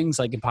couple things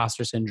like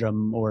imposter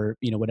syndrome or,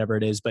 whatever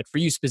it is, but for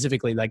you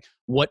specifically, like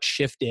what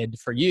shifted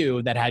for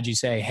you that had you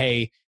say,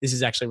 hey, this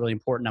is actually really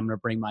important. I'm going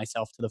to bring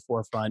myself to the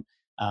forefront.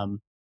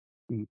 Um,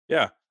 mm,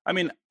 Yeah. I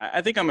mean,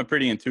 I think I'm a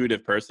pretty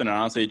intuitive person, and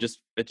honestly, it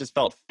just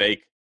felt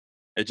fake.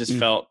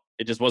 mm,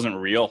 It just wasn't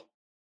real,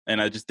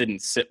 and it just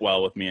didn't sit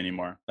well with me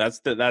anymore.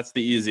 That's the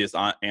easiest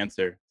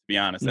answer, to be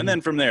honest. And mhm,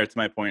 then from there, to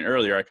my point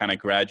earlier, I kind of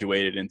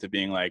graduated into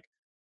being like,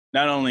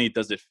 not only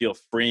does it feel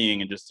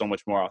freeing and just so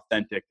much more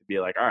authentic to be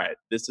like, all right,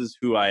 this is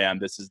who I am,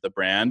 this is the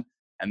brand.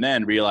 And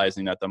then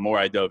realizing that the more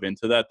I dove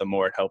into that, the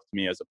more it helped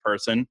me as a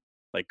person,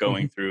 like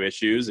going mhm. through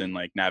issues and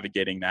like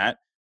navigating that.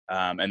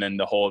 And then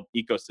the whole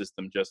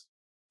ecosystem just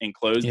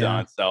enclosed on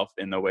Yeah. itself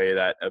in the way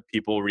that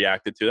people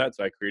reacted to that.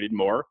 So I created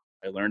more,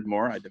 I learned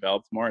more, I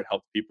developed more, it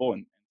helped people,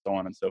 and so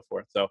on and so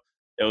forth. So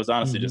it was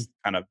honestly Mhm. just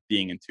kind of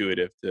being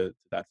intuitive to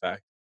that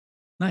fact.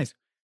 Nice.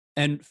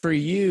 And for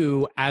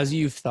you, as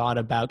you've thought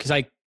about, because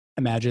I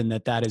imagine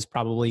that that is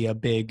probably a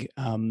big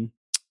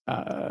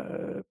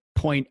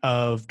point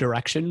of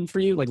direction for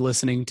you, like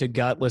listening to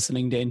gut,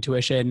 listening to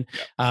intuition.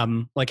 Yeah.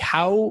 Like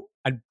how,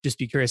 I'd just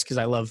be curious because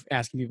I love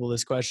asking people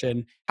this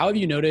question. How have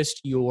you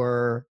noticed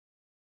your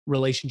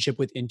relationship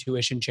with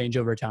intuition change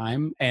over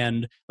time?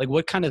 And like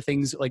what kind of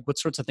things, like what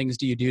sorts of things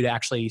do you do to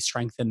actually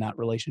strengthen that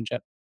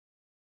relationship?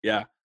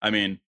 Yeah. I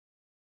mean,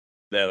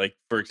 that, like,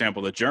 for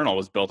example, the journal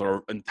was built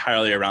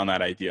entirely around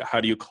that idea.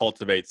 How do you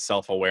cultivate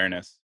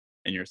self-awareness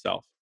in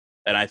yourself?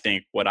 And I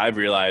think what I've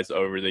realized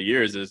over the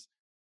years is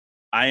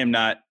I am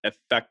not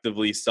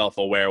effectively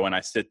self-aware when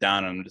I sit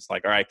down and I'm just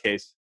like, all right,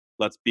 Case,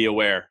 let's be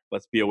aware.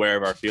 Let's be aware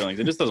of our feelings.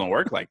 It just doesn't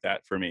work like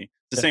that for me. It's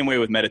the Yeah. same way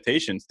with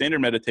meditation. Standard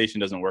meditation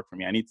doesn't work for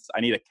me. I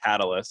need a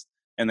catalyst.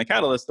 And the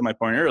catalyst, to my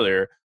point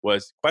earlier,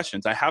 was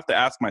questions. I have to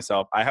ask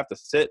myself, I have to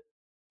sit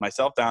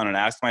myself down and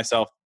ask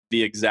myself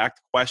the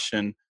exact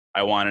question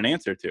I want an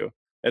answer to.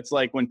 It's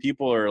like when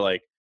people are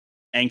like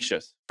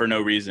anxious for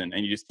no reason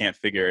and you just can't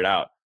figure it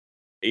out.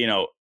 You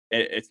know,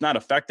 it's not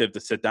effective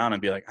to sit down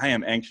and be like, I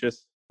am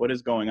anxious. What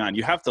is going on?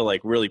 You have to like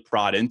really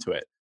prod into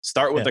it.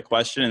 Start with Yeah. the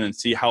question and then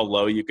see how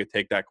low you could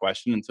take that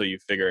question until you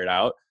figure it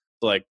out.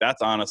 So like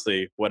that's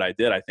honestly what I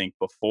did. I think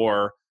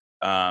before,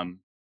 I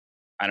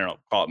don't know,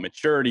 call it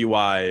maturity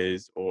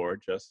wise or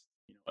just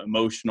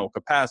emotional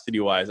capacity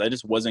wise, I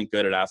just wasn't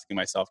good at asking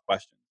myself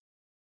questions.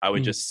 I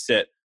would Mm, just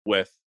sit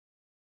with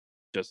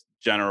just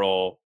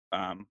general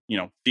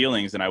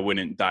feelings, and I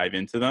wouldn't dive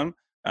into them.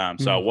 So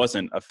I mm,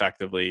 wasn't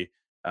effectively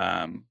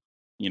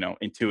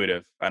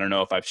intuitive. I don't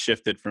know if I've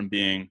shifted from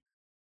being,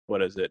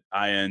 what is it,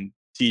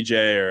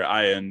 INTJ or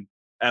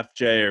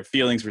INFJ or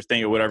feelings for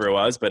thinking, whatever it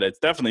was, but it's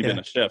definitely been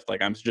yeah. a shift.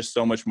 Like I'm just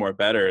so much more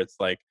better. It's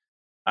like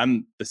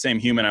I'm the same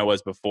human I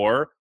was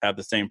before, have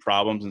the same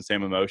problems and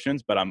same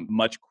emotions, but I'm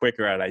much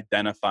quicker at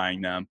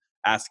identifying them,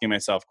 asking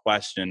myself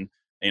question.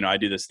 I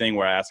do this thing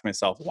where I ask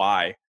myself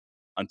why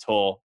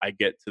until I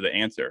get to the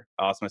answer.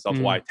 I'll ask myself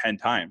Mm, why 10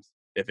 times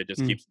if it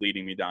just mm, keeps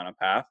leading me down a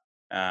path.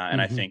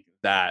 And I mhm. think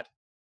that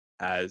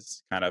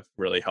has kind of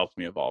really helped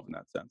me evolve in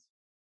that sense.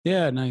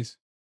 Yeah, nice.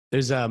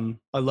 There's I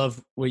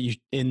love what you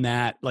in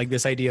that like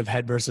this idea of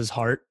head versus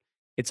heart.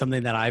 It's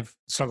something that I've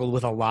struggled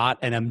with a lot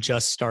and I'm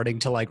just starting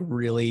to like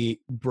really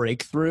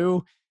break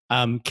through.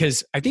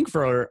 Cuz I think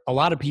for a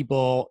lot of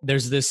people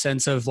there's this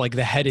sense of like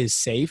the head is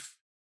safe.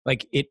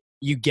 Like it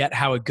you get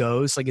how it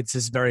goes. Like it's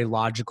this very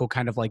logical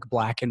kind of like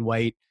black and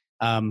white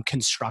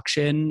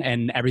construction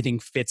and everything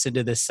fits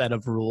into this set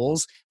of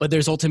rules, but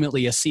there's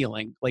ultimately a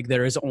ceiling. Like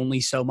there is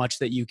only so much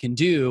that you can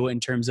do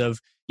in terms of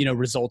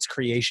results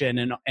creation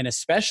and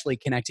especially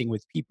connecting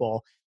with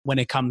people when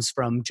it comes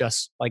from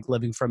just like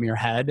living from your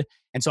head.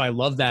 And so I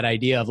love that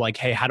idea of like,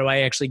 hey, how do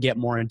I actually get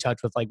more in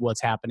touch with like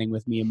what's happening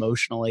with me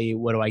emotionally?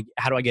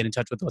 How do I get in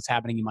touch with what's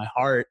happening in my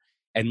heart?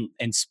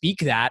 and speak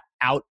that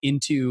out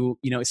into,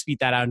 speak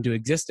that out into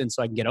existence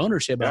so I can get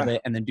ownership of Yeah.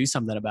 it and then do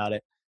something about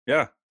it.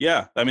 Yeah.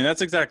 Yeah. I mean,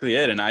 that's exactly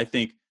it. And I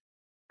think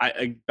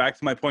I back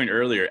to my point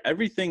earlier,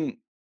 everything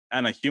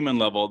on a human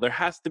level, there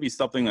has to be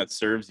something that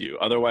serves you.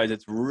 Otherwise,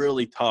 it's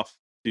really tough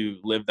to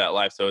live that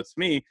life. So it's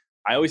me,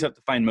 I always have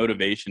to find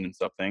motivation in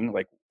something,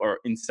 like, or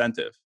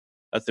incentive.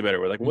 That's the better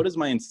word. Like, Mm. what is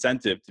my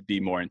incentive to be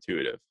more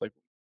intuitive? Like,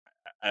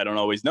 I don't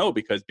always know,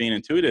 because being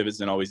intuitive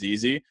isn't always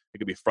easy. It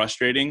could be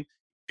frustrating,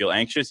 feel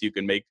anxious. You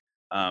can make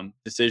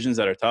decisions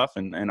that are tough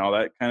and all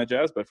that kind of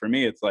jazz. But for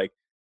me, it's like,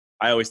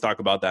 I always talk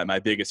about that. My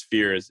biggest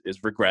fear is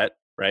regret,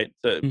 right?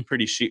 It's a Mm.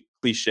 pretty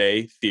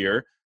cliche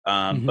fear,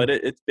 Mhm. but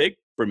it's big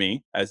for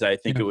me, as I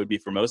think Yeah. it would be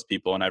for most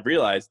people. And I've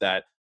realized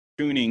that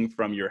tuning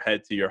from your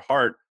head to your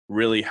heart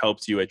really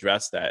helps you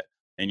address that.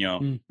 And,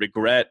 Mm.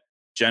 regret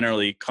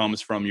generally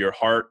comes from your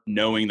heart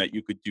knowing that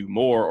you could do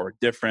more or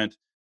different,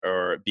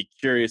 or be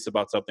curious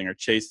about something or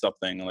chase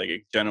something. Like,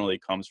 it generally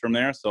comes from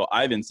there. So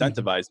I've Mhm.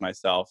 incentivized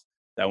myself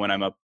that when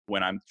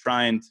I'm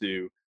trying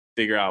to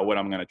figure out what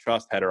I'm going to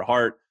trust, head or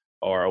heart,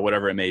 or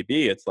whatever it may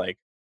be, it's like,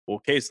 well,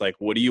 case, like,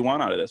 what do you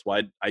want out of this?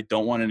 Why? I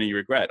don't want any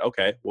regret.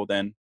 Okay, well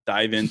then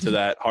dive into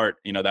that heart,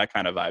 that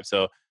kind of vibe.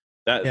 So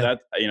Yeah.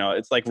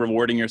 it's like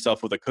rewarding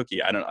yourself with a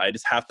cookie. I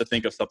just have to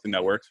think of something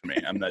that works for me.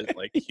 I'm not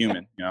like Yeah.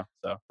 human,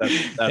 so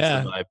that's the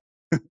Yeah.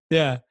 vibe.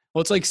 Yeah.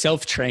 Well, it's like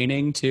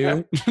self-training Yeah.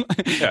 too.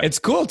 Yeah. It's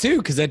cool too,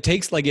 because it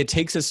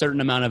takes a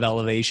certain amount of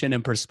elevation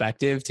and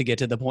perspective to get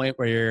to the point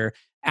where you're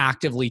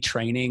actively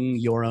training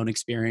your own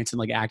experience and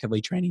like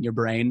actively training your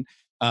brain.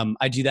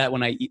 I do that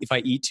when if I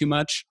eat too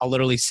much, I'll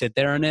literally sit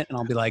there in it and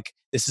I'll be like,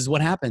 "This is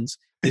what happens.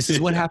 This is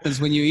what Yeah. happens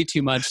when you eat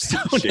too much." So,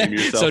 Shame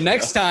so yourself.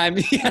 next time,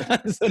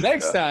 yeah. So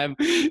next Yeah. time,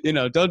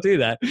 don't do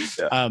that.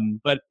 Yeah.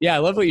 But yeah, I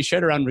love what you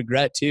shared around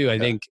regret too. I Yeah.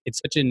 think it's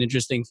such an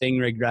interesting thing.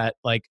 Regret,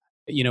 like,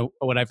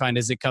 what I find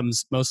is it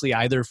comes mostly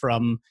either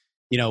from,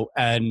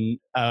 an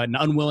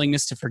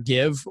unwillingness to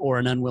forgive or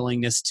an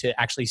unwillingness to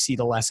actually see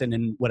the lesson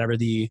in whatever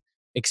the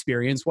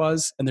experience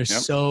was. And there's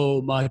Yep.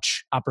 so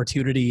much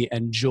opportunity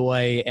and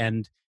joy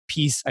and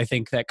peace, I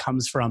think, that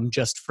comes from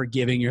just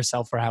forgiving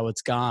yourself for how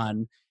it's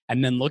gone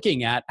and then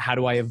looking at how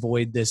do I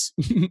avoid this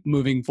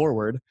moving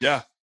forward.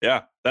 Yeah.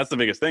 Yeah. That's the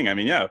biggest thing. I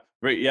mean, yeah.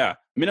 Right. Yeah.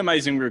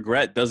 Minimizing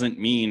regret doesn't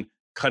mean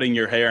cutting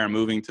your hair and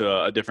moving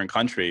to a different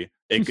country.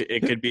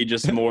 It could be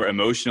just more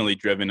emotionally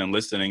driven and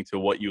listening to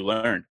what you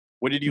learned.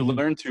 What did you Mhm.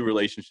 learn 2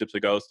 relationships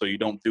ago so you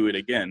don't do it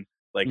again?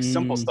 Like,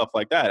 simple Mm, stuff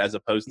like that, as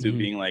opposed to mhm.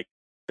 being like,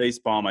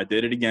 facepalm, I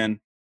did it again.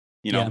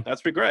 Yeah.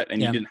 That's regret,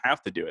 and you Yeah. didn't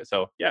have to do it.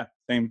 So yeah,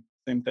 same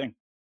thing.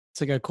 It's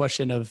like a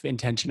question of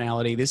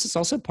intentionality. This is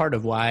also part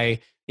of why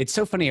it's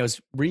so funny. I was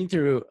reading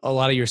through a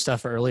lot of your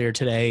stuff earlier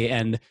today,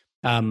 and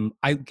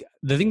I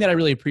the thing that I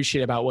really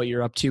appreciate about what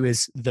you're up to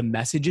is the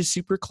message is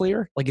super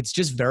clear. Like, it's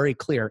just very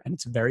clear and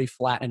it's very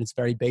flat and it's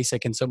very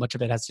basic, and so much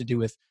of it has to do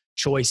with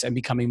choice and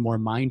becoming more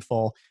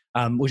mindful,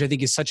 which I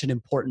think is such an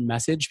important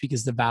message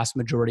because the vast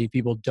majority of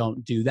people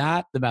don't do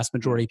that. The vast Mm.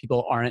 majority of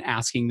people aren't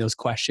asking those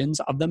questions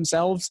of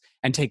themselves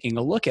and taking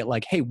a look at,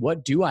 like, hey,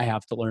 what do I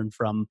have to learn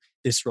from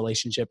this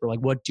relationship, or like,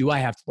 what do I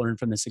have to learn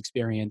from this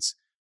experience?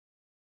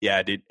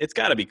 Yeah, dude, it's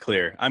got to be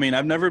clear. I mean,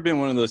 I've never been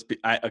one of those.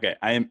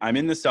 I'm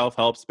in the self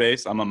help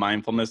space. I'm a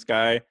mindfulness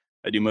guy.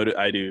 I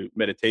do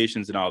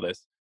meditations and all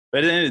this.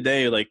 But at the end of the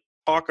day, like,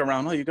 talk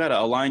around. Oh, you got to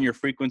align your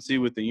frequency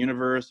with the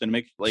universe and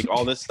make like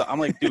all this stuff. I'm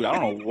like, dude, I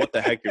don't know what the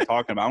heck you're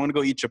talking about. I'm gonna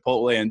go eat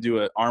Chipotle and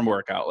do an arm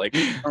workout. Like,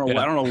 Yeah.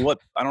 I don't know what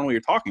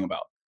you're talking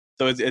about.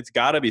 So it's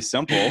got to be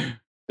simple.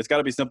 It's got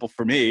to be simple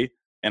for me,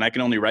 and I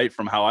can only write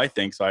from how I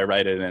think, so I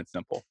write it and it's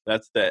simple.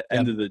 That's the Yeah.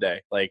 end of the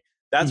day. Like,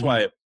 that's Hmm.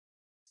 why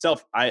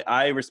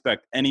I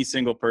respect any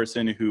single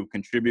person who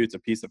contributes a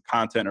piece of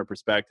content or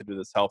perspective to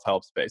the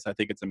self-help space. I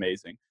think it's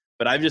amazing.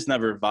 But I've just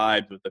never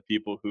vibed with the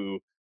people who,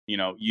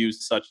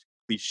 use such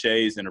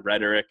cliches and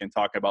rhetoric and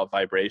talk about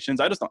vibrations.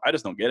 I just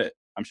don't get it.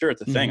 I'm sure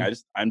it's a thing. Hmm.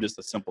 I'm just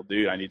a simple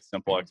dude. I need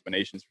simple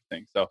explanations for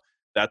things. So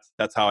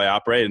that's how I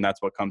operate, and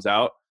that's what comes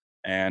out,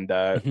 and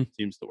Hmm.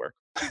 seems to work.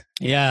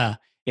 Yeah.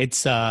 It's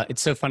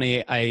so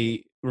funny.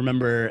 I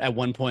remember at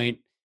one point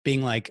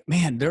being like,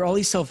 man, there are all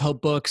these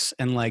self-help books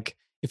and like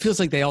it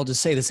feels like they all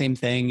just say the same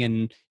thing,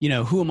 and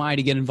who am I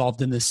to get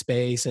involved in this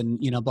space, and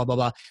blah blah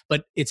blah.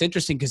 But it's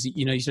interesting because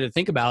you sort of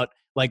think about,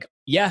 like,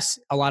 yes,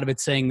 a lot of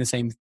it's saying the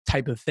same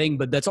type of thing,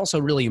 but that's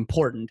also really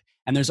important.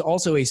 And there's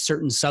also a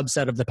certain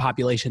subset of the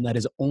population that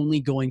is only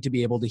going to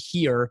be able to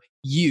hear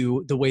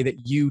you the way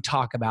that you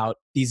talk about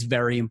these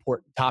very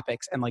important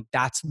topics, and like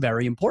that's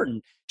very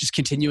important. Just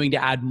continuing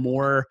to add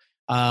more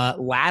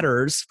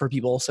ladders for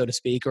people, so to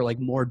speak, or like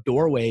more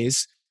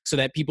doorways, so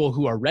that people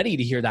who are ready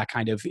to hear that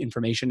kind of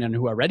information and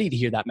who are ready to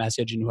hear that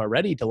message and who are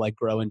ready to like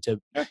grow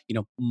into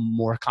Yeah.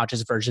 more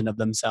conscious version of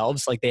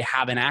themselves, like they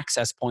have an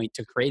access point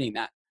to creating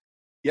that.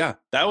 Yeah,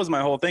 that was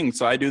my whole thing.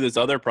 So I do this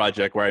other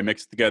project where I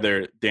mix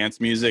together dance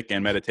music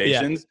and Yeah.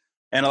 meditations.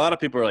 And a lot of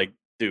people are like,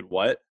 dude,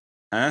 what?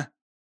 Huh?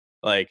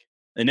 Like,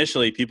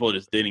 initially people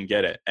just didn't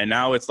get it. And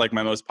now it's like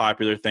my most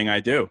popular thing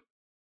I do.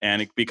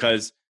 And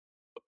because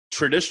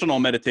traditional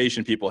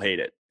meditation people hate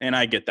it. And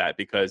I get that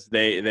because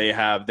they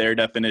have their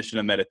definition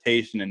of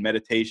meditation, and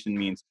meditation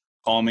means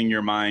calming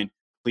your mind,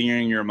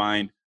 clearing your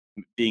mind,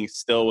 being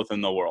still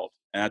within the world.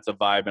 And that's a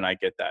vibe, and I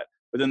get that.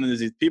 But then there's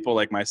these people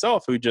like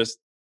myself who just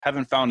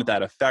haven't found it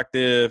that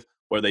effective,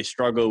 or they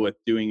struggle with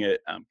doing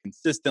it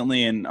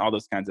consistently and all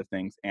those kinds of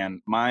things.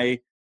 And my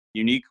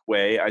unique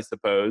way, I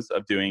suppose,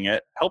 of doing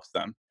it helps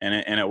them, and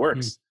it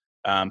works.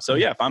 So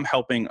yeah, if I'm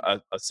helping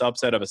a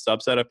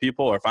subset of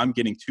people, or if I'm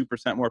getting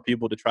 2% more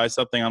people to try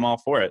something, I'm all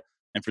for it.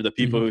 And for the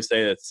people who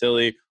say that's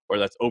silly or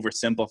that's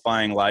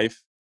oversimplifying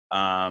life,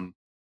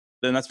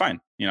 then that's fine.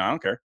 You know, I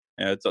don't care.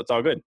 It's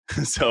all good.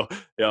 So,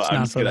 you know,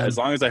 I'm just gonna, as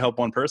long as I help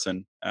one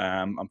person,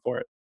 I'm for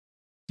it.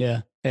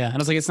 Yeah. Yeah. And I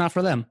was like, it's not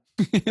for them.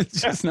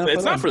 It's just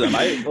not for them.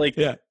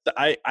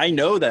 I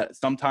know that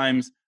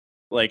sometimes,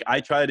 like,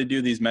 I try to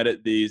do these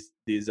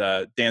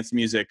dance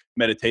music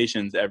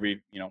meditations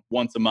every,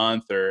 once a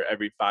month or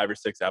every 5 or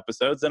 6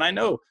 episodes. And I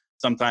know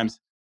sometimes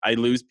I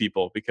lose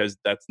people because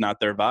that's not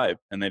their vibe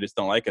and they just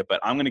don't like it,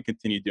 but I'm going to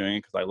continue doing it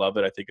because I love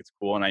it. I think it's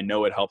cool. And I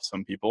know it helps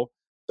some people.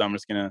 So I'm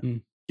just going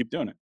to keep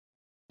doing it.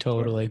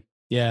 Totally.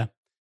 Yeah.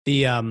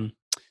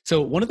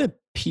 So one of the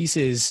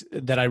pieces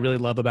that I really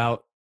love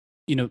about,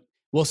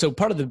 so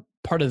part of the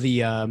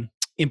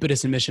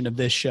impetus and mission of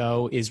this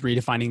show is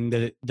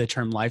redefining the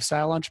term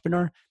lifestyle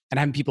entrepreneur and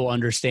having people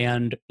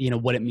understand,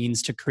 what it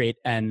means to create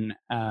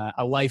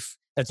a life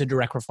that's a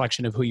direct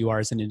reflection of who you are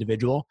as an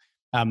individual.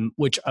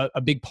 Which a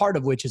big part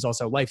of which is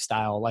also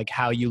lifestyle, like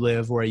how you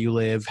live, where you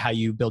live, how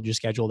you build your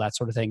schedule, that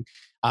sort of thing.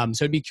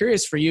 So I'd be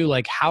curious for you,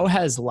 like, how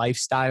has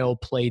lifestyle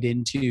played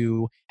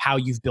into how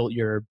you've built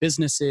your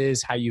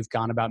businesses, how you've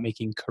gone about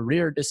making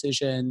career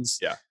decisions?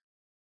 Yeah.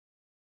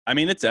 I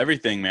mean, it's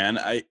everything, man.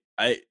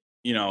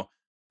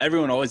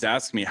 Everyone always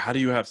asks me, how do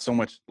you have so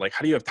much, like,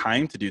 how do you have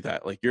time to do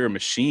that? Like, you're a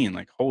machine,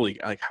 like,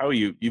 how are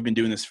you've been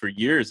doing this for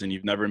years and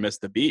you've never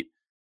missed a beat.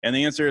 And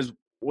the answer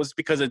was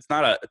because it's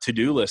not a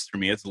to-do list for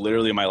me. It's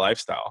literally my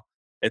lifestyle.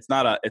 It's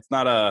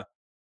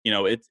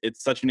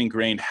such an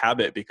ingrained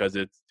habit because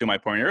it's, to my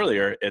point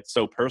earlier, it's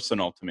so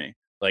personal to me.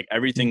 Like,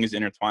 everything is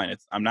intertwined.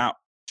 I'm not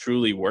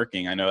truly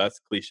working. I know that's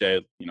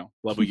cliche,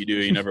 love what you do,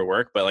 you never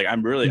work, but like, I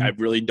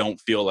really don't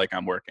feel like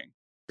I'm working.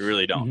 I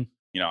really don't.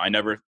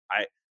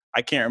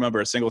 I can't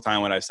remember a single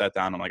time when I sat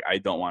down, I'm like, I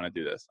don't want to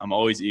do this. I'm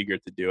always eager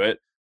to do it.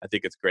 I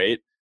think it's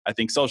great. I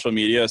think social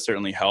media has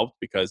certainly helped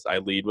because I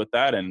lead with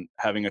that and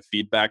having a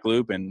feedback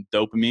loop and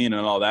dopamine and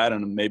all that.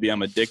 And maybe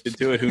I'm addicted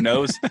to it. Who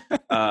knows?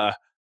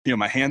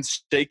 My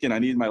hand's shaking. I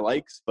need my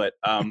likes, but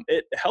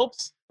it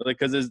helps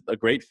because there's a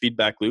great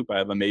feedback loop. I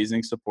have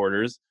amazing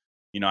supporters.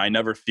 I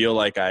never feel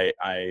like I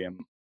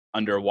am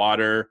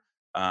underwater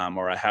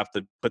or I have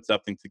to put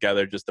something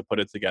together just to put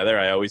it together.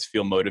 I always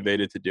feel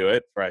motivated to do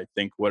it for, I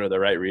think, what are the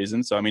right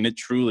reasons. So, I mean, it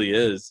truly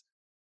is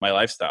my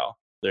lifestyle.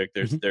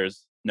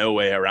 There's no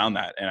way around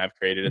that. And I've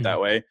created it that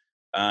way.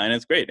 And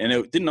it's great. And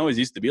it didn't always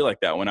used to be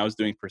like that. When I was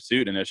doing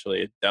Pursuit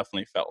initially, it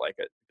definitely felt like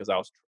it because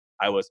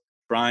I was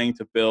trying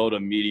to build a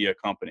media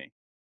company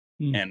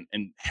and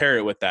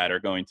inherit with that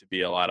are going to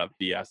be a lot of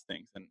BS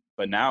things.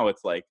 But now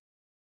it's like,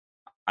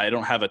 I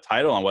don't have a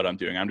title on what I'm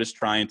doing. I'm just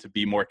trying to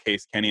be more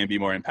Case Kenny and be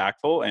more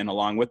impactful. And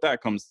along with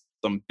that comes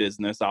some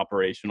business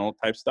operational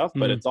type stuff,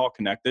 but it's all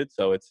connected.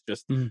 So it's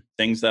just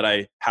things that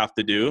I have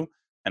to do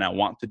and I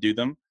want to do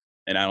them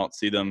and I don't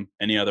see them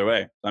any other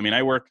way. I mean,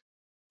 I work,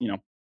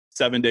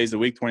 7 days a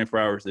week, 24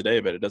 hours a day,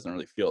 but it doesn't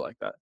really feel like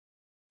that.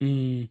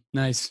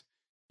 Nice.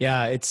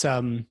 Yeah. It's,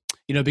 a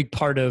big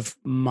part of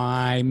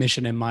my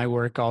mission and my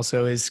work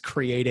also is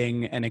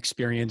creating an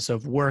experience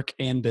of work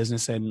and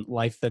business and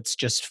life that's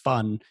just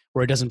fun,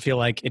 where it doesn't feel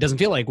like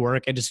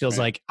work. It just feels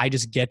like I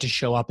just get to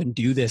show up and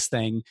do this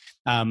thing.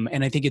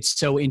 And I think it's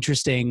so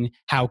interesting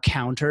how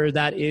counter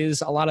that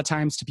is a lot of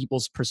times to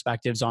people's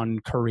perspectives on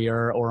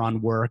career or on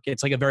work.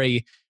 It's like a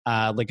very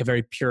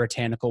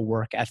puritanical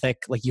work ethic.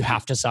 Like, you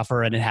have to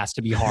suffer and it has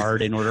to be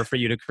hard in order for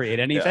you to create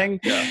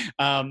anything.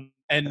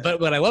 But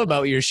what I love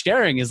about what you're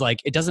sharing is,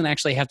 like, it doesn't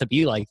actually have to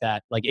be like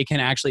that. Like, it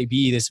can actually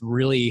be this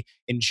really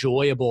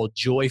enjoyable,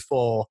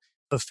 joyful,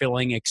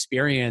 fulfilling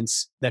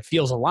experience that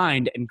feels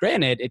aligned. And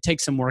granted, it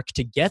takes some work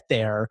to get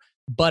there.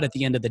 But at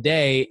the end of the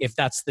day, if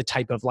that's the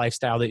type of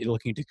lifestyle that you're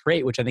looking to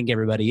create, which I think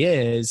everybody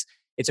is,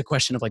 it's a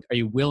question of, like, are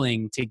you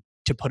willing to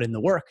put in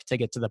the work to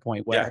get to the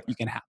point where you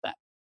can have that?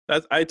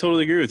 I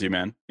totally agree with you,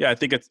 man. Yeah, I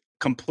think it's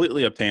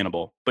completely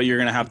obtainable, but you're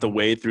going to have to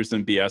wade through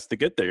some BS to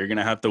get there. You're going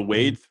to have to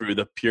wade through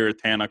the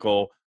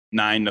puritanical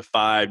 9 to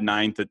 5,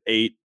 9 to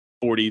 8,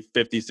 40,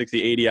 50,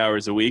 60, 80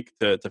 hours a week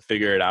to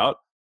figure it out.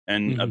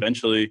 And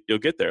eventually you'll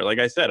get there. Like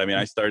I said, I mean,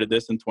 I started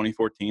this in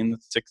 2014,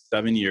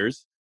 6-7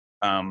 years.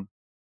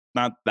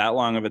 Not that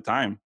long of a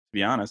time, to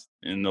be honest,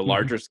 in the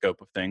larger scope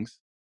of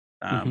things.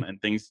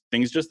 And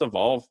things just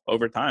evolve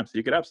over time. So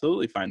you could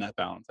absolutely find that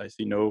balance. I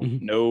see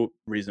no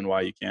reason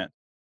why you can't.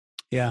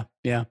 Yeah.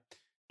 Yeah.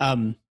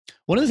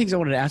 One of the things I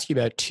wanted to ask you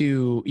about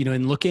too,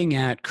 in looking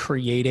at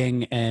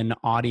creating an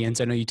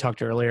audience, I know you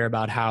talked earlier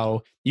about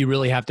how you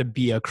really have to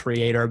be a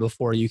creator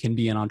before you can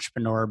be an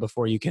entrepreneur,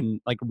 before you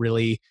can, like,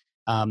 really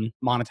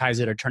monetize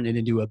it or turn it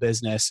into a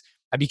business.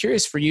 I'd be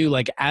curious for you,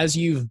 like as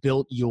you've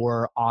built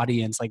your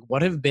audience, like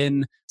what have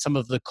been some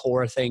of the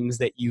core things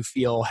that you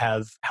feel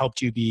have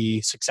helped you be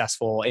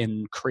successful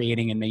in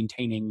creating and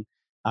maintaining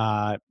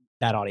that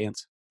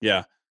audience?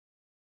 Yeah.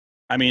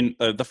 I mean,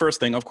 the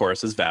first thing, of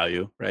course, is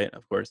value, right?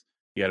 Of course,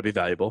 you got to be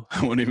valuable.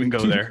 I won't even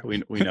go there.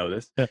 We know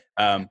this. Yeah.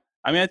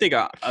 I mean, I think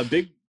a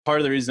big part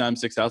of the reason I'm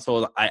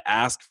successful is I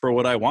ask for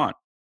what I want.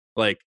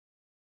 Like,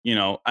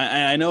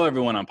 I know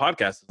everyone on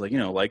podcasts is like,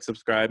 like,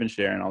 subscribe, and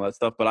share, and all that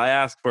stuff, but I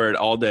ask for it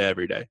all day,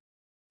 every day.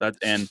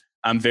 And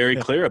I'm very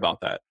Yeah. clear about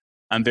that.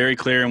 I'm very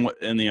clear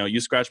and you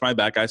scratch my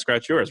back, I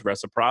scratch yours.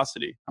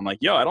 Reciprocity. I'm like,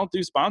 I don't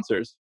do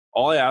sponsors.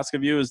 All I ask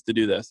of you is to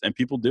do this, and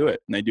people do it,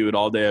 and they do it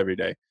all day, every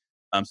day.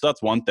 So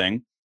that's one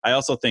thing. I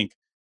also think,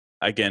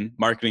 again,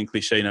 marketing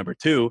cliche number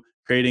 2,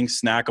 creating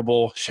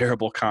snackable,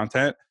 shareable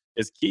content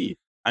is key.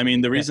 I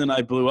mean, the reason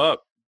I blew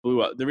up,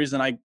 the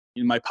reason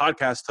my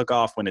podcast took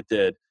off when it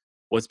did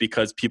was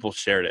because people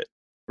shared it,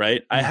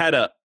 right? I had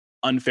a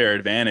unfair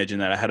advantage in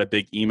that I had a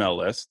big email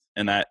list,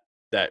 and that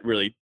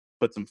really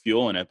put some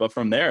fuel in it. But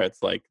from there,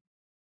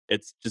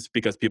 it's just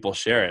because people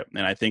share it.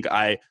 And I think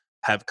I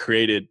have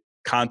created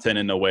content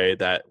in a way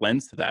that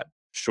lends to that.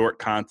 Short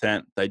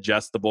content,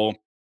 digestible.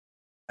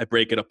 I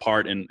break it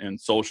apart in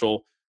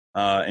social,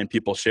 and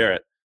people share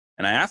it.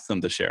 And I ask them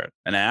to share it.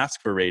 And I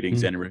ask for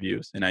ratings and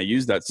reviews. And I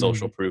use that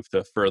social proof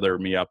to further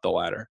me up the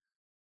ladder.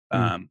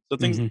 So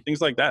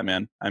things like that,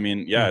 man. I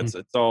mean, it's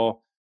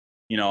all,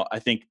 I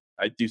think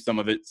I do some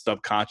of it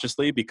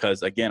subconsciously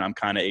because, again, I'm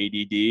kind of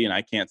ADD and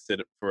I can't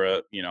sit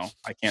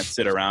I can't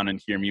sit around and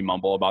hear me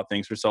mumble about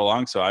things for so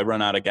long. So I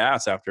run out of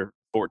gas after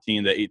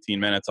 14 to 18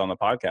 minutes on the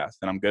podcast,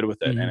 and I'm good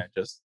with it. And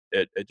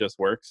it just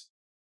works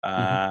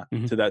to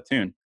that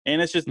tune.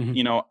 And it's just,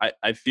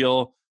 I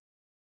feel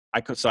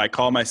so I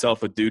call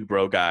myself a dude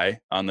bro guy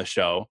on the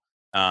show.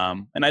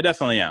 And I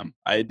definitely am.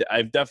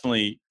 I've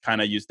definitely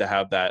kind of used to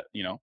have that,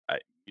 I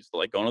used to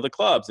like going to the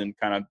clubs and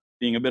kind of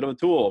being a bit of a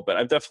tool, but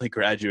I've definitely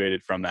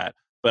graduated from that.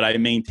 But I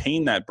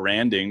maintain that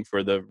branding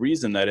for the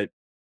reason that it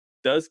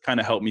does kind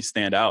of help me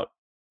stand out.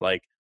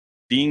 Like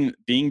being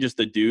just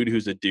a dude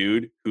who's a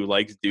dude who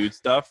likes dude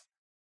stuff.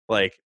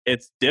 Like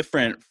it's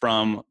different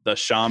from the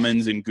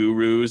shamans and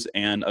gurus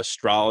and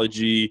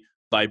astrology,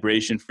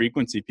 vibration,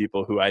 frequency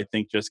people who I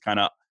think just kind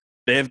of,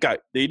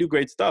 they do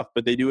great stuff,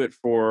 but they do it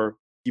for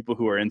people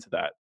who are into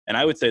that. And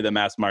I would say the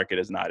mass market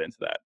is not into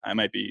that. I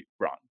might be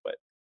wrong, but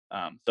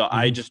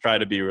I just try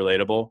to be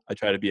relatable. I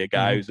try to be a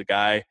guy who's a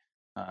guy,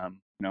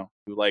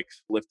 who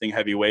likes lifting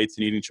heavy weights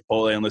and eating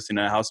Chipotle and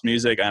listening to house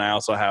music. And I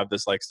also have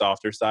this like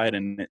softer side,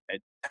 and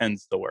it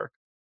tends to work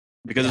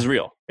because it's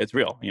real. It's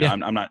real.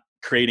 I'm not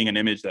creating an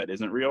image that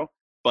isn't real,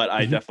 but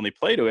I definitely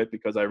play to it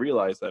because I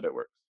realize that it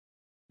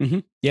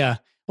works. Yeah.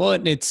 Well,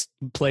 it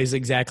plays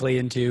exactly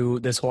into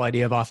this whole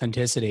idea of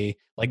authenticity.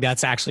 Like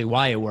that's actually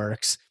why it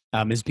works,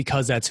 is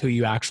because that's who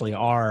you actually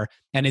are.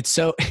 And it's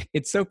so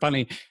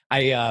funny.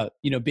 I,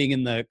 being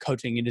in the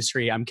coaching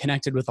industry, I'm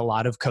connected with a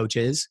lot of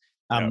coaches.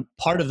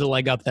 Part of the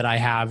leg up that I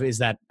have is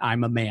that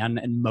I'm a man,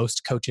 and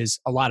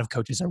a lot of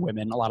coaches are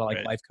women. A lot of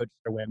life coaches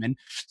are women.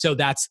 So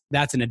that's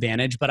an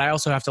advantage. But I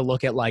also have to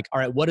look at like, all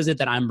right, what is it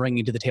that I'm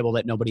bringing to the table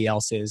that nobody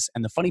else is?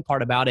 And the funny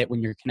part about it,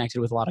 when you're connected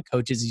with a lot of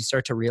coaches, you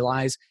start to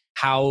realize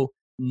how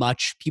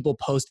much people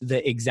post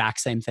the exact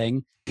same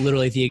thing.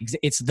 Literally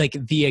it's like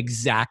the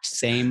exact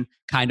same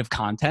kind of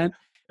content.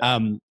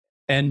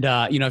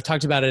 I've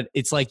talked about it.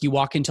 It's like you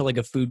walk into like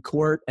a food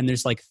court and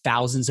there's like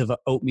thousands of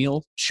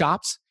oatmeal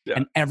shops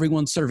and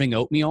everyone's serving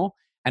oatmeal.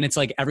 And it's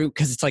like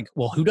because it's like,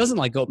 well, who doesn't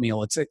like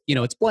oatmeal? It's,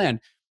 it's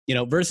bland,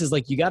 versus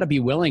like, you got to be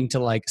willing to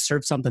like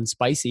serve something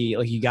spicy.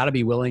 Like you got to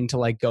be willing to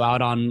like go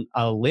out on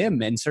a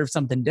limb and serve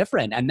something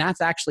different. And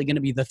that's actually going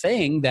to be the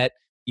thing that,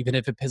 even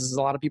if it pisses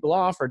a lot of people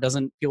off or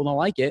people don't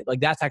like it, like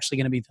that's actually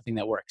going to be the thing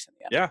that works in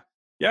the end.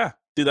 Yeah.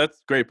 Dude, that's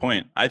a great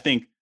point. I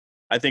think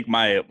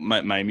my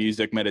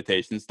music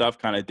meditation stuff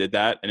kind of did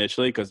that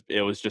initially because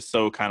it was just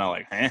so kind of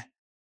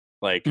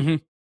like,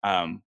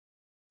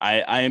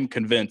 I am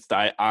convinced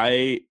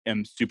I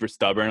am super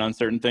stubborn on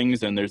certain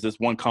things. And there's this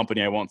one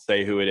company, I won't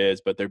say who it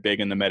is, but they're big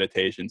in the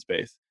meditation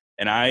space.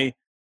 And I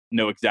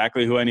know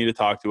exactly who I need to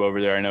talk to over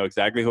there. I know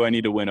exactly who I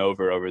need to win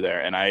over there.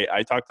 And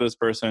I talk to this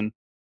person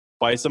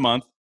twice a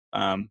month.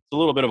 It's a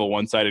little bit of a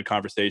one-sided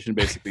conversation,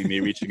 basically me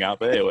reaching out,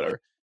 but hey,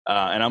 whatever.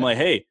 And I'm like,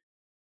 hey,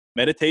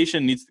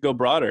 meditation needs to go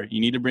broader.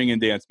 You need to bring in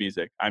dance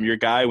music. I'm your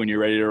guy. When you're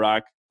ready to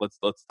rock,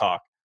 let's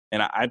talk.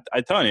 And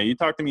I tell you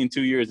talk to me in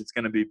 2 years, it's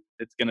gonna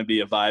be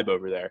a vibe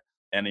over there.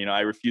 And I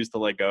refuse to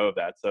let go of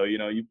that. So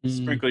you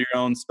sprinkle your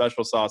own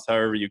special sauce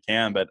however you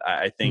can, but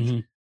I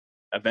think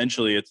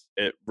eventually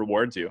it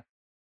rewards you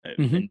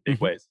in big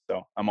ways.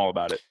 So I'm all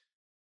about it.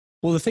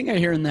 Well, the thing I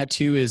hear in that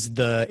too is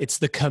it's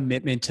the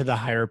commitment to the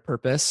higher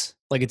purpose.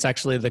 Like it's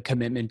actually the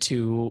commitment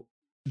to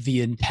the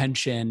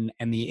intention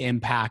and the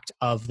impact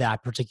of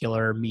that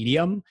particular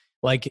medium.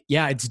 Like,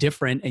 yeah, it's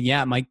different. And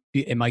yeah,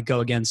 it might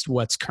go against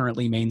what's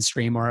currently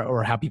mainstream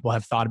or how people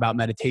have thought about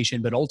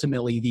meditation, but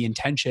ultimately the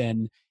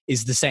intention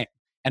is the same.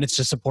 And it's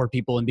to support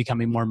people in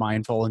becoming more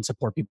mindful and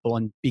support people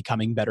in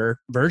becoming better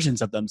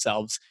versions of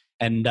themselves.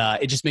 And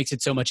it just makes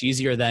it so much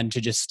easier then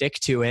to just stick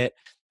to it.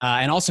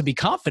 And also be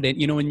confident,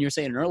 when you're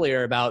saying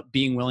earlier about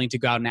being willing to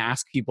go out and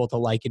ask people to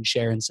like and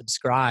share and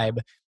subscribe,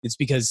 it's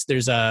because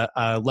there's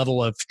a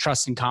level of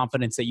trust and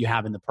confidence that you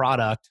have in the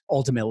product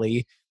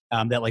ultimately,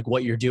 that like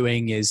what you're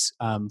doing is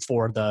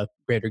for the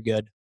greater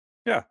good.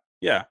 Yeah.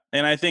 Yeah.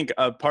 And I think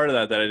a part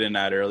of that I didn't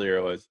add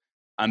earlier was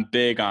I'm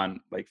big on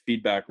like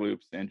feedback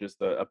loops and just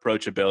the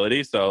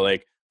approachability. So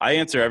like I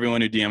answer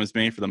everyone who DMs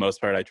me for the most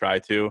part. I try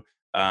to.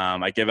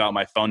 I give out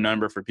my phone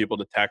number for people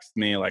to text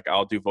me. Like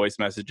I'll do voice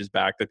messages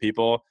back to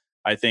people.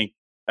 I think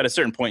at a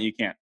certain point you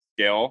can't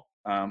scale,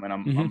 and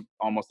I'm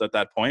almost at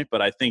that point.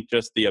 But I think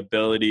just the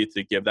ability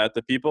to give that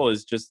to people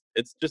is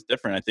it's just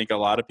different. I think a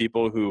lot of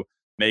people who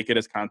make it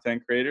as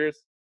content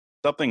creators,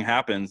 something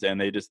happens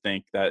and they just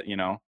think that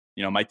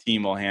my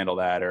team will handle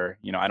that, or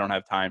I don't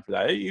have time for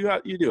that.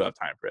 You do have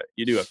time for it.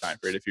 You do have time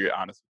for it if you're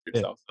honest with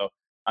yourself. So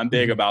I'm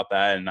big about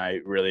that, and I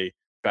really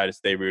try to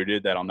stay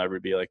rooted that I'll never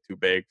be like too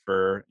big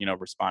for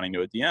responding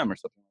to a DM or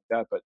something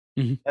like that.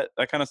 But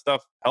that kind of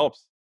stuff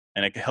helps,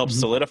 and it helps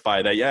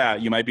solidify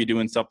that you might be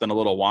doing something a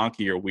little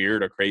wonky or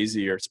weird or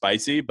crazy or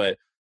spicy, but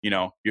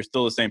you're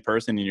still the same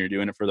person and you're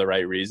doing it for the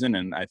right reason.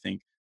 And I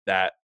think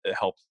that it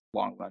helps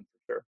long run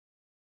for sure.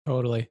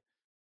 Totally.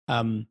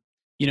 One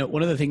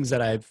of the things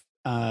that I've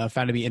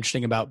found to be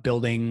interesting about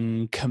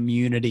building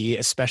community,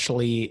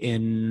 especially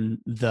in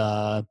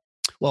the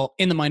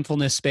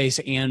mindfulness space,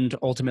 and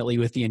ultimately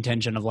with the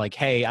intention of like,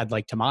 hey, I'd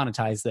like to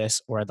monetize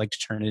this, or I'd like to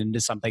turn it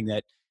into something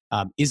that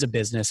is a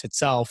business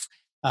itself.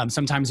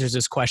 Sometimes there's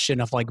this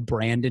question of like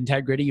brand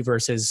integrity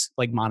versus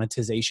like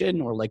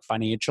monetization or like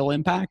financial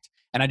impact.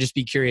 And I'd just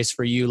be curious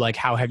for you, like,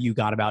 how have you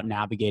gone about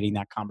navigating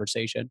that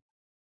conversation?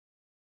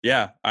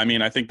 Yeah. I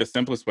mean, I think the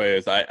simplest way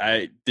is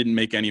I didn't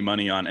make any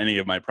money on any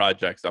of my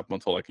projects up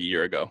until like a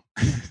year ago.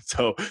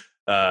 So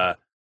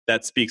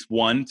that speaks,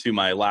 one, to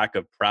my lack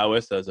of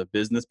prowess as a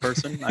business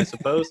person, I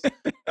suppose.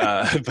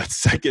 But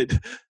second,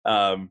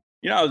 I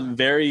was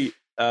very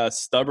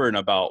stubborn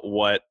about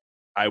what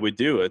I would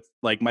do. It's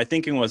like my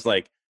thinking was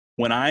like,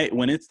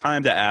 when it's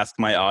time to ask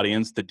my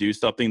audience to do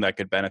something that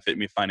could benefit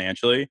me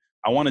financially,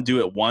 I want to do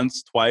it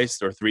once,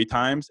 twice, or three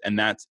times, and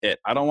that's it.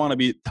 I don't want to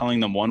be telling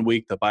them one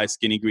week to buy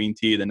skinny green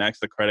tea, the next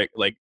the credit,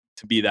 like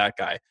to be that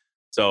guy.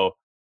 So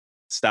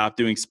stop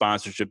doing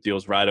sponsorship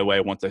deals right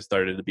away once I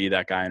started to be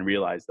that guy and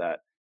realized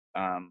that.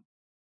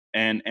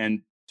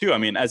 And two, I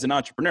mean, as an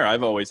entrepreneur,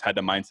 I've always had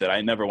the mindset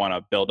I never want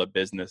to build a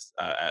business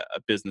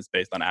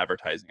based on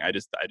advertising. I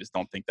just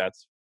don't think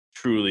that's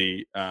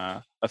truly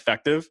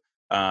effective.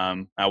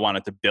 I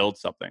wanted to build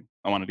something.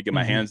 I wanted to get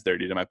my hands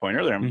dirty. To my point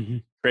earlier,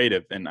 I'm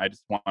creative, and I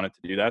just wanted to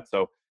do that.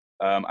 So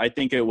I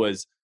think it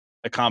was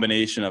a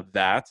combination of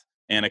that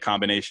and a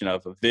combination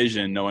of a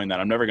vision, knowing that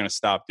I'm never going to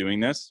stop doing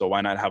this. So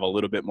why not have a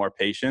little bit more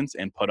patience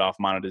and put off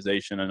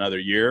monetization another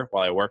year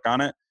while I work on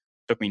it?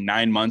 It took me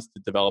 9 months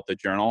to develop the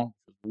journal,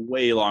 which was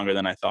way longer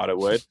than I thought it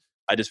would.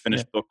 I just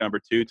finished book number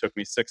 2. It took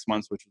me 6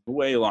 months, which was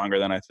way longer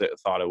than I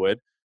thought it would.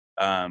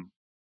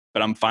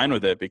 But I'm fine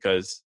with it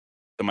because,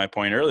 to my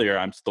point earlier,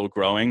 I'm still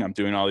growing. I'm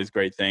doing all these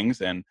great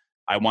things, and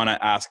I want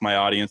to ask my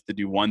audience to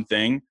do one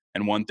thing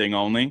and one thing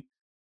only.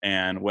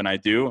 And when I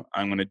do,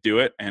 I'm going to do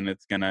it, and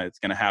it's gonna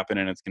happen,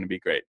 and it's gonna be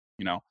great.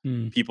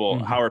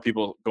 People, how are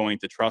people going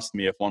to trust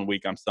me if one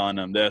week I'm selling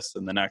them this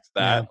and the next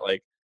that?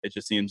 Like, it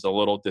just seems a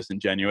little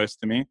disingenuous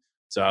to me.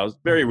 So I was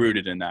very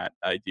rooted in that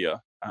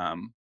idea,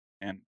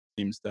 and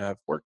seems to have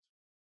worked.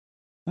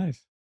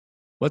 Nice.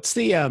 What's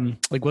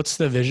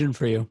the vision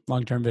for you?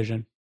 Long-term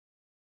vision?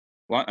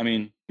 Well, I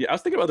mean, I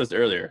was thinking about this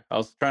earlier. I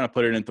was trying to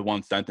put it into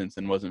one sentence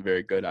and wasn't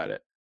very good at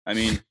it. I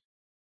mean,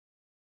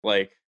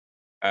 like,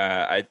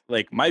 I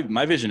like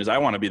my vision is I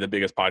want to be the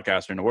biggest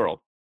podcaster in the world.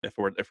 If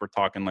we're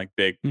talking like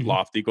big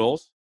lofty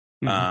goals,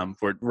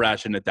 if we're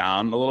ratcheting it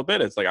down a little bit,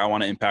 it's like I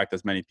want to impact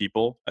as many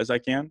people as I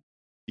can.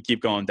 You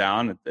keep going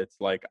down, it's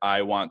like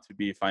I want to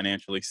be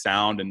financially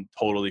sound and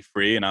totally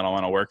free, and I don't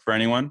want to work for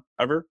anyone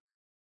ever.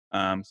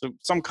 So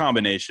some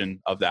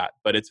combination of that,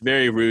 but it's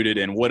very rooted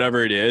in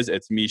whatever it is.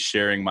 It's me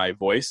sharing my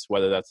voice,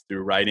 whether that's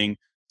through writing,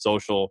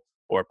 social,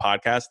 or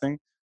podcasting.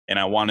 And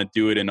I want to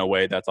do it in a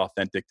way that's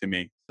authentic to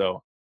me.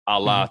 So a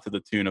la to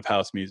the tune of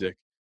house music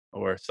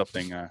or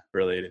something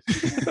related.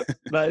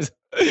 Nice.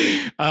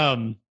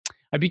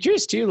 I'd be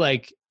curious too,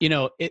 like,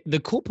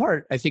 the cool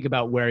part I think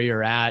about where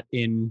you're at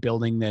in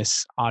building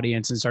this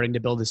audience and starting to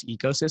build this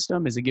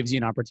ecosystem is it gives you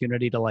an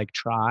opportunity to like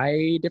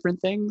try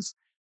different things.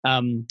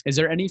 Is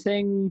there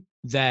anything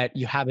that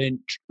you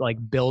haven't like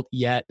built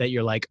yet that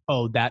you're like,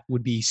 oh, that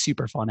would be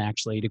super fun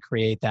actually to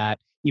create that,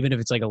 even if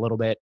it's like a little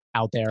bit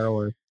out there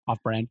or off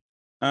brand?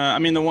 I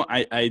mean, the one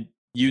I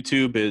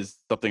YouTube is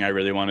something I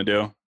really want to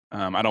do.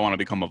 I don't want to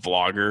become a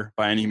vlogger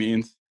by any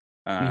means.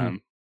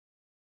 You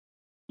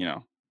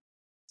know,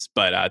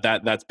 but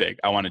that's big.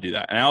 I want to do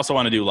that, and I also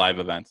want to do live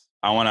events.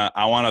 I want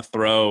to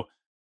throw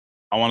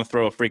a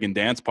freaking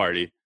dance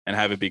party and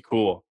have it be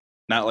cool.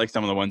 Not like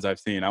some of the ones I've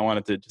seen. I want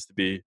it to just to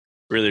be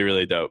really,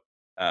 really dope.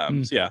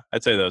 So yeah,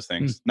 I'd say those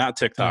things. Not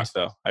TikTok Nice.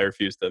 though. I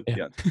refuse to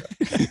be on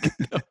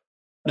TikTok.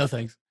 No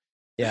thanks.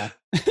 Yeah,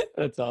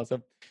 that's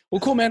awesome.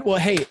 Well, cool, man. Well,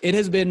 hey, it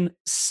has been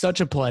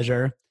such a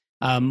pleasure.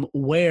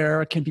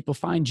 Where can people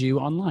find you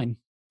online?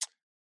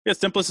 Yeah,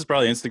 simplest is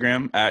probably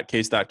Instagram at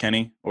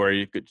case.kenny, or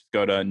you could just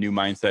go to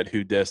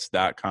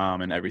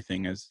newmindsetwhodis.com and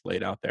everything is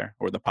laid out there.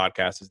 Or the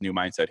podcast is New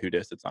Mindset Who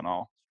Dis. It's on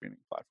all streaming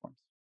platforms.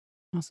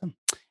 Awesome.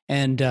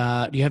 And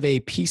do you have a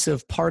piece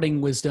of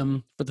parting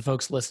wisdom for the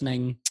folks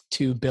listening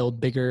to build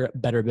bigger,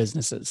 better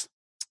businesses?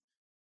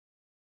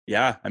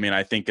 Yeah, I mean,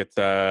 I think it's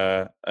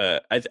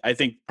I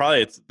think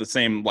probably it's the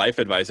same life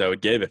advice I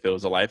would give if it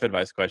was a life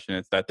advice question.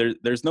 It's that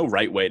there's no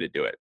right way to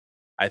do it.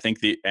 I think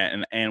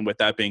and with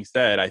that being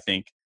said, I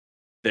think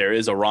there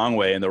is a wrong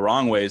way, and the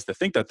wrong way is to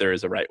think that there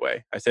is a right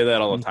way. I say that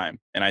all the time.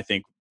 And I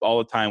think all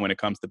the time when it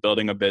comes to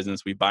building a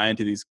business, we buy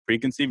into these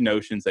preconceived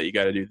notions that you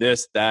got to do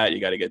this, that, you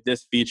got to get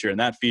this feature and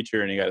that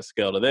feature, and you got to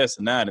scale to this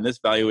and that, and this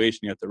valuation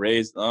you have to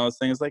raise. All those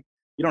things, like,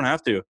 you don't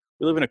have to.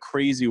 We live in a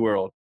crazy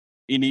world,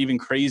 an even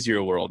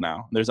crazier world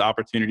now. There's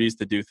opportunities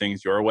to do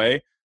things your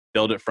way,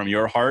 build it from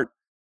your heart,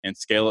 and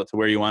scale it to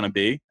where you want to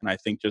be. And I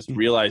think just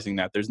realizing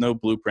that there's no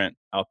blueprint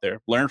out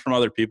there. Learn from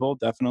other people,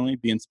 definitely.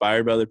 Be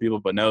inspired by other people,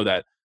 but know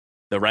that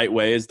the right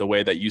way is the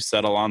way that you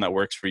settle on that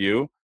works for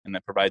you and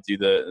that provides you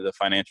the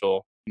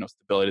financial,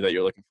 stability that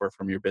you're looking for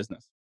from your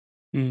business.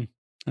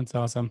 That's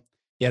awesome.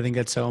 Yeah, I think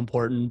that's so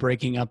important.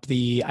 Breaking up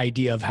the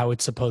idea of how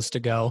it's supposed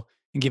to go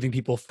and giving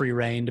people free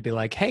reign to be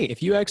like, hey,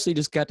 if you actually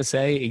just got to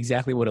say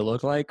exactly what it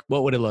looked like,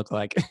 what would it look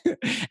like?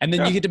 And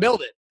then you get to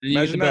build it.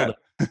 Imagine that.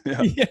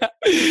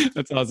 Yeah,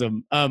 that's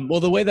awesome. Well,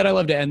 the way that I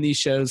love to end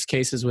these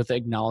cases with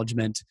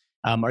acknowledgement.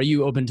 Are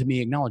you open to me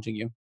acknowledging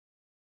you?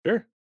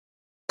 Sure.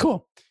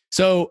 Cool.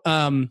 So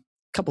a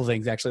couple of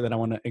things actually that I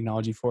want to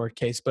acknowledge you for,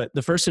 Case. But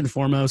the first and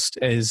foremost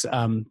is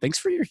thanks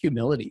for your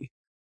humility,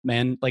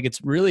 man. Like,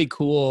 it's really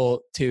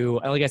cool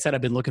to, like I said,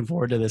 I've been looking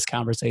forward to this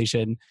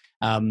conversation.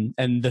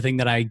 And the thing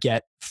that I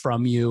get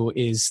from you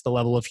is the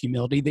level of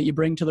humility that you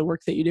bring to the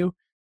work that you do,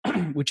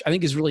 which I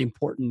think is really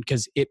important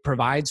because it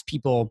provides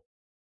people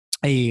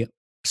a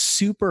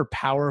super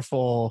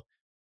powerful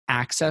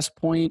access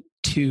point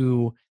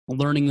to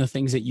learning the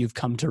things that you've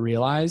come to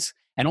realize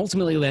and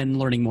ultimately then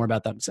learning more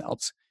about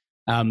themselves.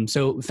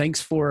 So thanks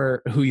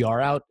for who you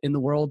are out in the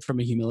world from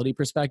a humility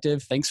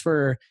perspective. Thanks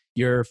for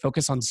your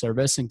focus on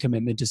service and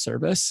commitment to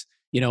service.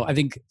 I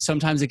think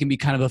sometimes it can be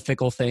kind of a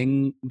fickle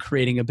thing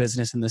creating a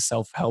business in the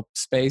self-help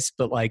space,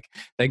 but like,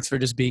 thanks for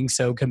just being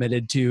so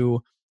committed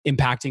to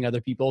impacting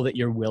other people that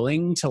you're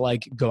willing to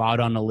like go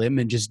out on a limb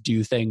and just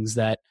do things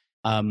that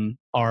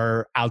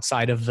are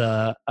outside of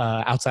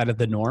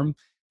the norm.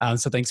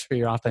 So thanks for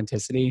your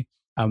authenticity.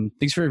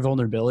 Thanks for your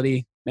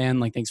vulnerability, man.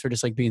 Like, thanks for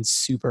just like being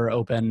super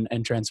open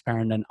and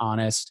transparent and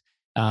honest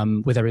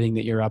with everything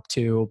that you're up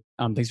to.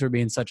 Thanks for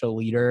being such a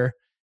leader.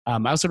 I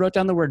also wrote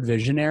down the word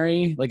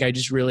visionary. Like, I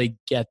just really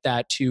get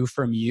that too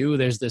from you.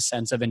 There's this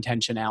sense of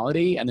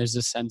intentionality and there's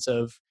this sense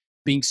of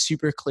being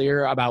super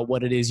clear about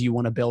what it is you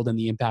want to build and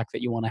the impact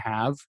that you want to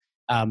have.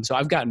 So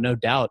I've got no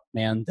doubt,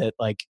 man, that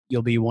like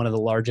you'll be one of the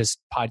largest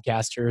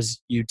podcasters,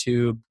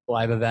 YouTube,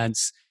 live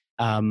events.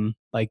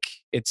 Like,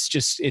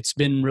 it's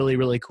been really,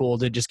 really cool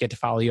to just get to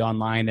follow you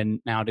online and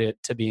now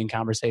to be in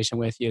conversation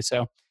with you.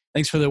 So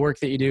thanks for the work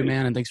that you do,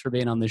 man. And thanks for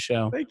being on this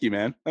show. Thank you,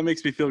 man. That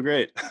makes me feel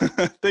great.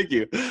 Thank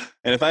you.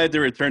 And if I had to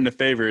return the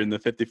favor in the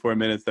 54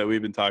 minutes that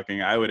we've been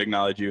talking, I would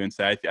acknowledge you and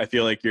say, I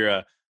feel like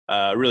you're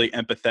a really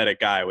empathetic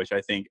guy, which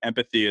I think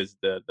empathy is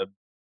the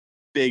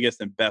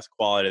biggest and best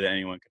quality that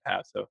anyone could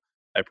have. So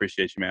I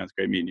appreciate you, man. It's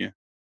great meeting you.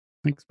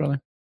 Thanks,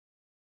 brother.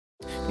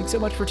 Thanks so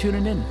much for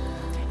tuning in.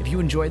 If you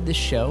enjoyed this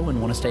show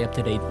and want to stay up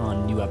to date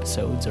on new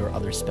episodes or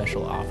other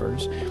special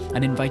offers,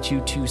 I'd invite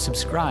you to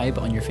subscribe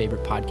on your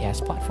favorite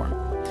podcast platform.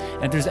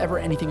 And if there's ever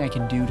anything I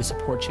can do to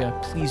support you,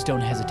 please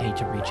don't hesitate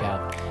to reach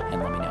out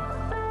and let me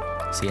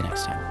know. See you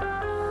next time.